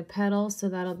missing a petal, so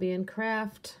that'll be in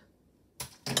craft.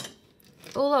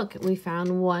 Oh, look, we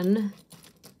found one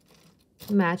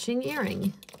matching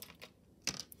earring.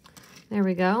 There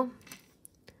we go.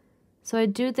 So I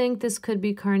do think this could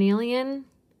be carnelian.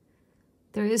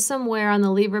 There is some wear on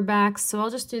the lever backs, so I'll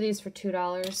just do these for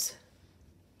 $2.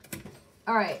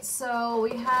 All right, so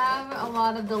we have a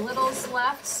lot of the littles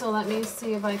left, so let me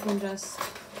see if I can just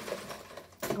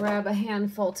grab a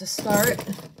handful to start.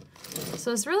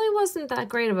 So this really wasn't that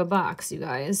great of a box, you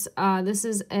guys. This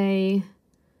is a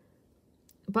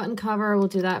button cover. We'll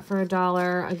do that for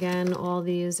 $1. Again, all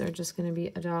these are just going to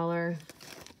be $1.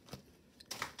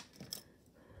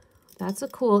 That's a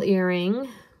cool earring.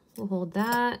 We'll hold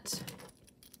that.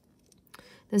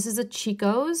 This is a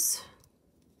Chico's.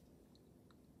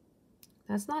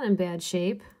 That's not in bad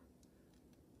shape.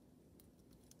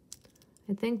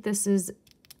 I think this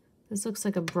looks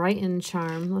like a Brighton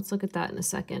charm. Let's look at that in a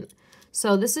second.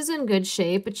 So this is in good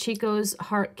shape. A Chico's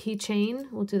heart keychain.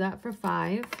 We'll do that for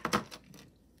 $5.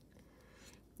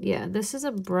 Yeah, this is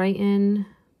a Brighton.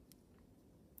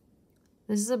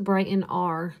 This is a Brighton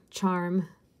R charm.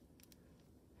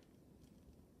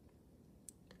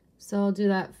 So I'll do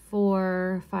that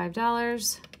for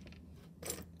 $5.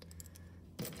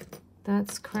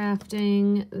 That's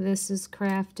crafting. This is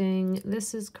crafting.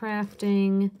 This is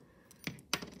crafting.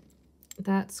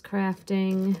 That's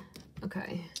crafting.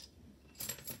 Okay.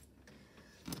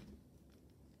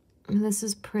 And this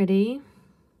is pretty.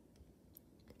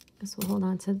 Guess we'll hold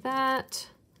on to that.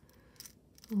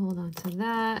 We'll hold on to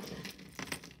that.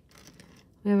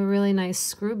 We have a really nice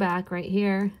screw back right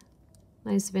here.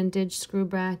 Nice vintage screw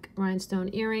back rhinestone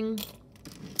earring.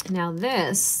 Now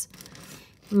this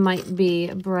might be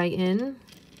Brighton.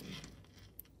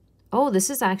 Oh, this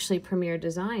is actually Premier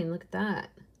Design. Look at that.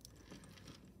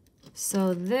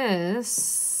 So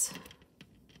this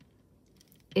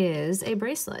is a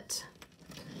bracelet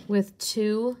with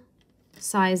 2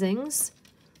 sizings.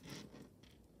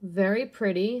 Very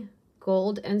pretty,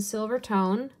 gold and silver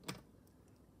tone.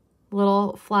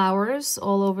 Little flowers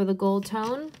all over the gold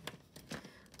tone.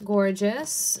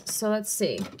 Gorgeous. So let's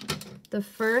see. The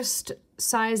first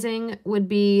sizing would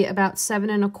be about 7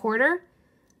 1/4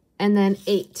 and then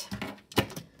 8.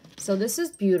 So this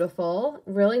is beautiful.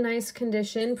 Really nice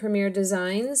condition, Premier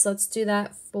Designs. Let's do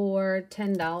that for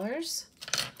 $10.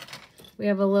 We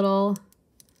have a little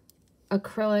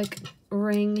acrylic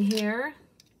ring here,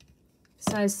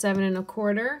 size 7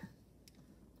 1/4,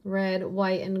 red,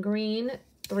 white, and green,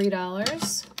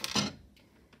 $3.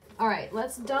 All right,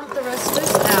 let's dump the rest of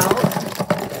this out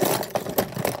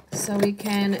so we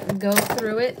can go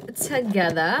through it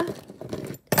together.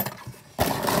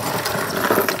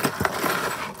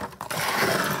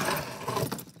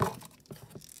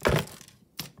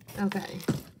 Okay,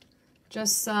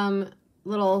 just some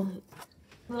little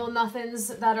nothings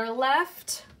that are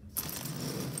left.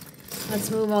 Let's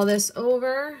move all this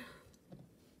over.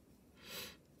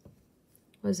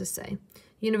 What does this say?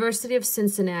 University of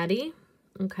Cincinnati.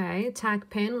 Okay, tack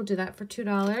pin, we'll do that for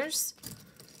 $2.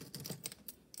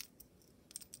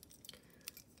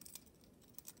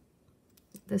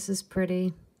 This is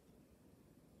pretty.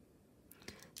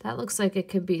 That looks like it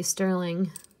could be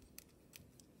sterling.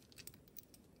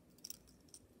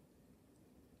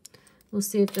 We'll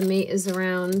see if the mate is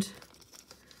around.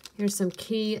 Here's some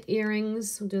key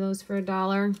earrings. We'll do those for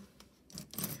 $1.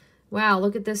 Wow,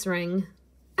 look at this ring.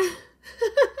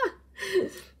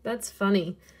 That's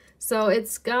funny. So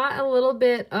it's got a little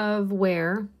bit of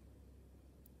wear.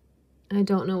 I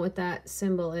don't know what that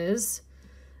symbol is.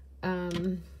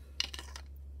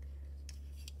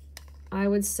 I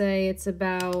would say it's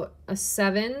about a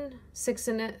 7, 6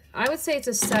 and a, I would say it's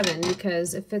a 7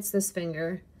 because it fits this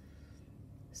finger.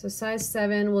 So size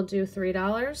 7 will do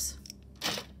 $3.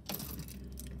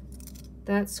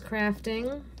 That's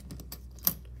crafting.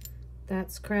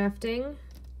 That's crafting.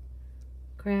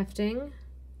 Crafting.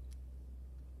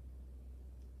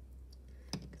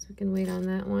 Because we can wait on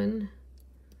that one.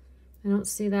 I don't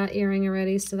see that earring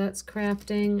already, so that's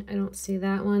crafting. I don't see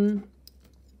that one.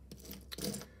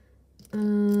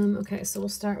 Okay, so we'll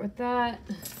start with that.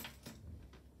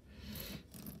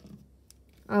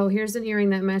 Oh, here's an earring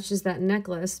that matches that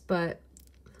necklace, but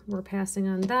we're passing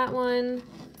on that one.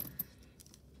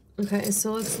 Okay,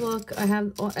 so let's look. I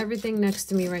have everything next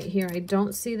to me right here. I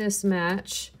don't see this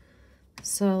match.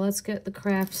 So let's get the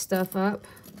craft stuff up.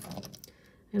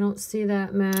 I don't see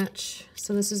that match.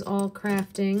 So this is all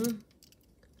crafting.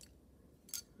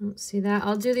 I don't see that.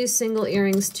 I'll do these single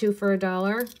earrings, 2 for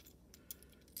 $1.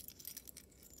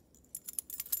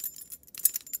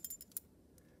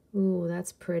 Ooh,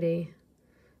 that's pretty.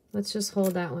 Let's just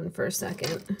hold that one for a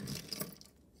second.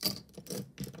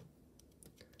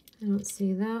 I don't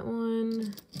see that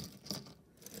one.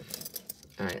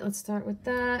 All right, let's start with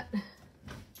that.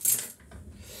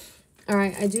 All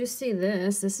right, I do see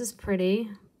this. This is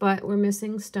pretty, but we're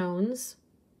missing stones.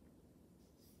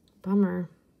 Bummer.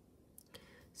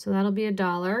 So that'll be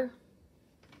 $1.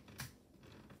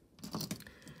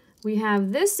 We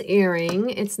have this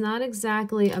earring. It's not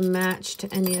exactly a match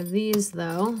to any of these,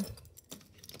 though.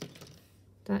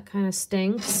 That kind of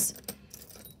stinks.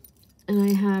 And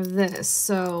I have this,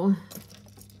 so...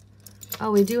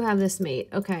 Oh, we do have this mate.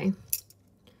 Okay.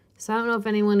 So I don't know if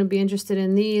anyone would be interested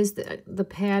in these. The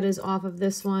pad is off of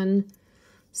this one.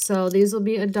 So these will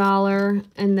be $1,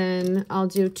 and then I'll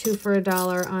do 2 for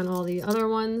 $1 on all the other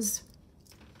ones.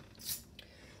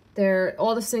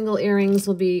 All the single earrings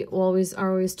will be always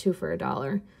 2 for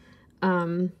 $1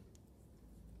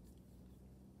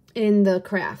 in the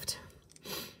craft.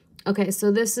 Okay,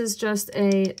 so this is just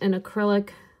an acrylic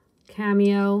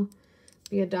cameo,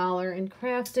 be $1 in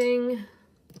crafting.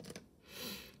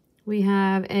 We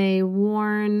have a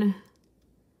worn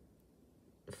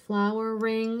flower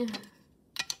ring.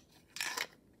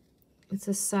 It's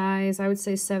a size, I would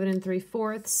say 7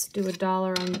 3/4. Do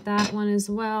 $1 on that one as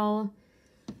well.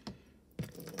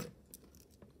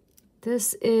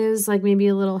 This is like maybe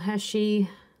a little Heshy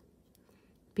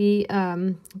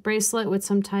bracelet with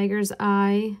some tiger's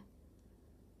eye.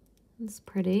 It's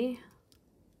pretty.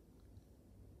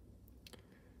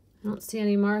 I don't see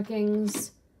any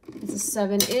markings. It's a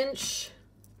 7-inch.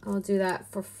 I'll do that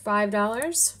for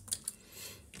 $5.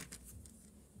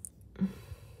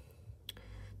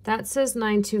 That says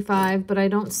 925, but I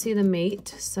don't see the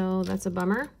mate, so that's a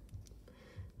bummer.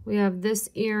 We have this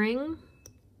earring.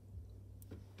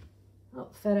 Oh,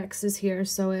 FedEx is here,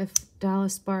 so if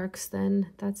Dallas barks, then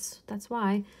that's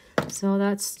why. So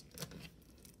that's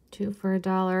 2 for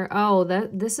 $1. Oh,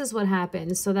 this is what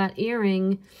happened. So that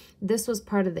earring, this was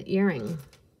part of the earring.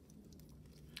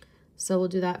 So we'll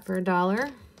do that for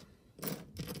 $1.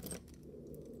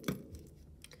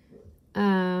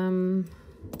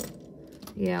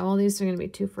 Yeah, all these are going to be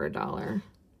 2 for $1.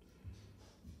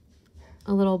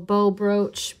 A little bow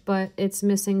brooch, but it's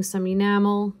missing some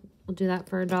enamel. We'll do that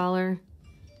for $1.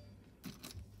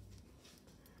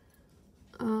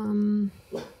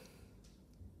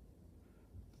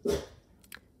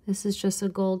 This is just a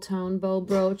gold tone bow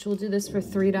brooch. We'll do this for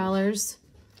 $3.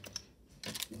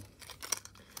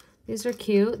 These are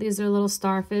cute. These are little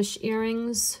starfish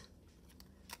earrings.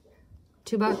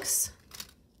 $2.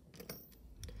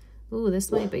 Ooh,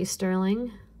 this might be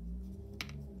sterling.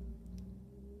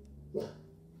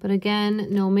 But again,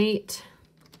 no mate.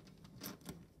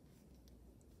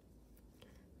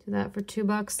 Do that for $2.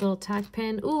 Little tack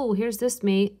pin. Ooh, here's this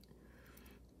mate.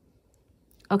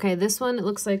 Okay, this one, it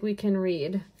looks like we can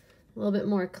read a little bit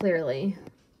more clearly.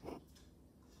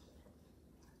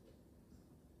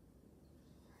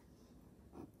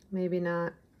 Maybe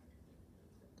not.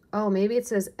 Oh, maybe it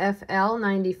says FL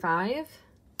 95.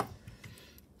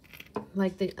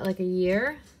 Like a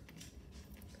year.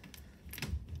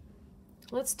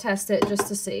 Let's test it just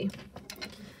to see.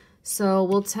 So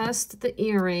we'll test the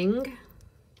earring.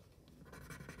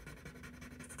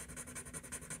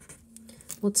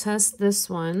 We'll test this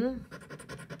one.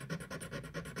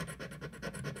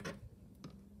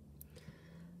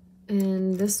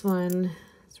 And this one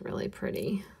is really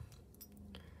pretty.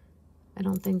 I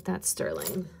don't think that's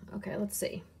sterling. Okay, let's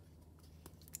see.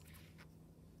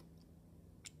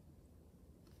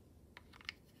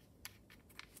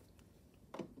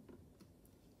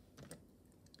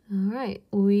 All right,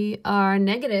 we are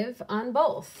negative on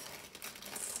both.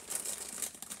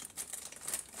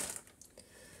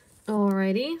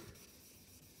 Alrighty.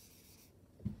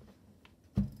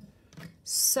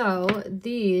 So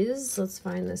these, let's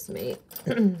find this mate.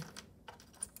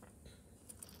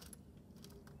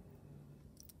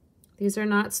 These are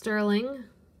not sterling,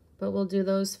 but we'll do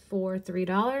those for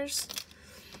 $3.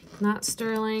 Not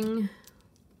sterling.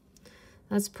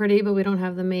 That's pretty, but we don't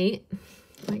have the mate.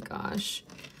 Oh my gosh.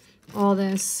 All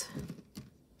this.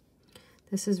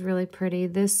 This is really pretty.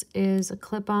 This is a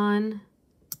clip-on.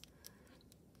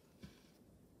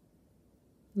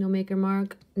 No maker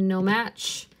mark, no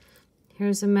match.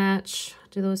 Here's a match.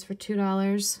 Do those for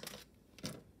 $2.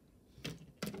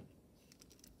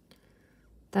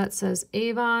 That says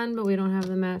Avon, but we don't have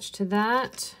the match to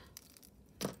that.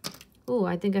 Ooh,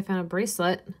 I think I found a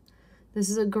bracelet. This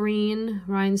is a green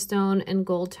rhinestone and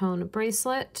gold tone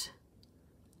bracelet.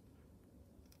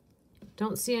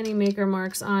 Don't see any maker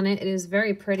marks on it. It is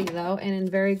very pretty though, and in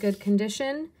very good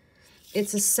condition.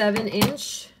 It's a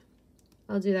 7-inch.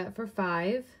 I'll do that for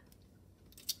 $5.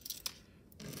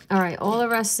 All right, all the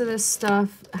rest of this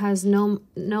stuff has no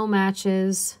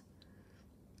matches.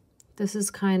 This is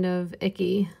kind of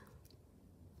icky.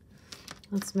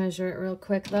 Let's measure it real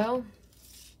quick though.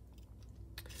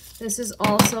 This is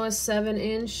also a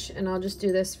 7-inch, and I'll just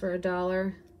do this for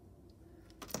 $1.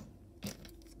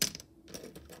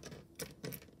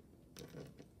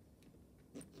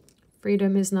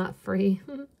 Freedom is not free.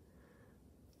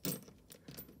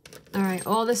 All right,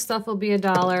 all this stuff will be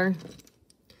 $1.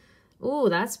 Ooh,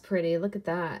 that's pretty. Look at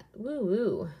that. Woo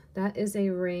woo. That is a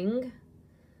ring.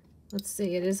 Let's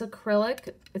see. It is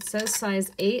acrylic. It says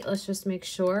size 8. Let's just make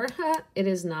sure. It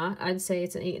is not. I'd say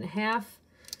it's an 8.5,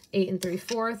 8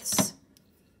 3/4.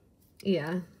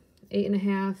 Yeah,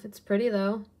 8.5. It's pretty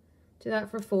though. Do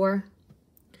that for $4.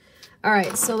 All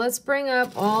right, so let's bring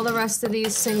up all the rest of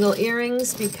these single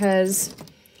earrings because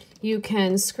you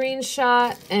can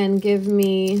screenshot and give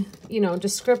me, you know,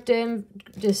 descriptions,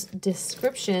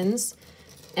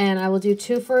 and I will do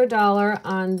 2 for $1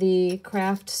 on the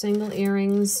craft single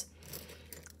earrings.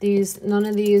 None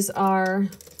of these are,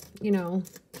 you know,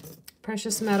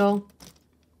 precious metal.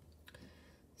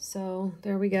 So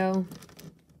there we go.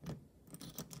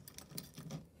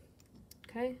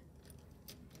 Okay.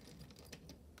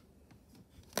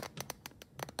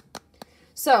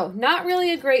 So, not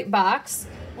really a great box.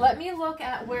 Let me look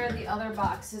at where the other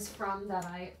box is from that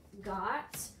I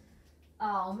got.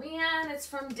 Oh man, it's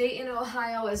from Dayton,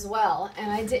 Ohio as well.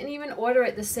 And I didn't even order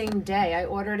it the same day. I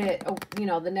ordered it, you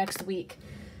know, the next week.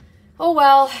 Oh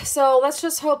well, so let's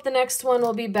just hope the next one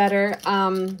will be better.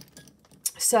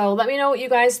 So let me know what you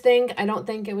guys think. I don't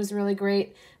think it was really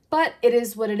great, but it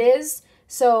is what it is.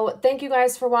 So thank you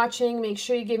guys for watching. Make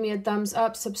sure you give me a thumbs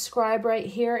up. Subscribe right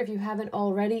here if you haven't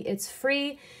already. It's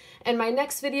free. And my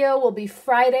next video will be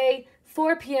Friday,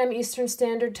 4 p.m. Eastern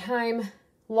Standard Time,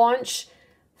 launch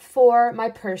for my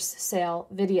purse sale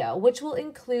video, which will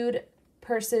include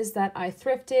purses that I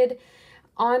thrifted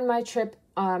on my trip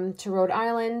to Rhode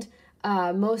Island.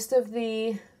 Most of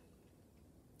the,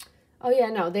 oh yeah,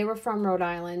 no, they were from Rhode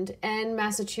Island and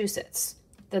Massachusetts,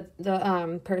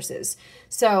 the purses.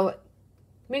 So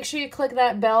make sure you click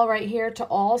that bell right here to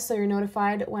all so you're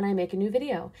notified when I make a new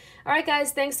video. All right,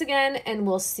 guys, thanks again, and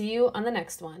we'll see you on the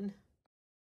next one.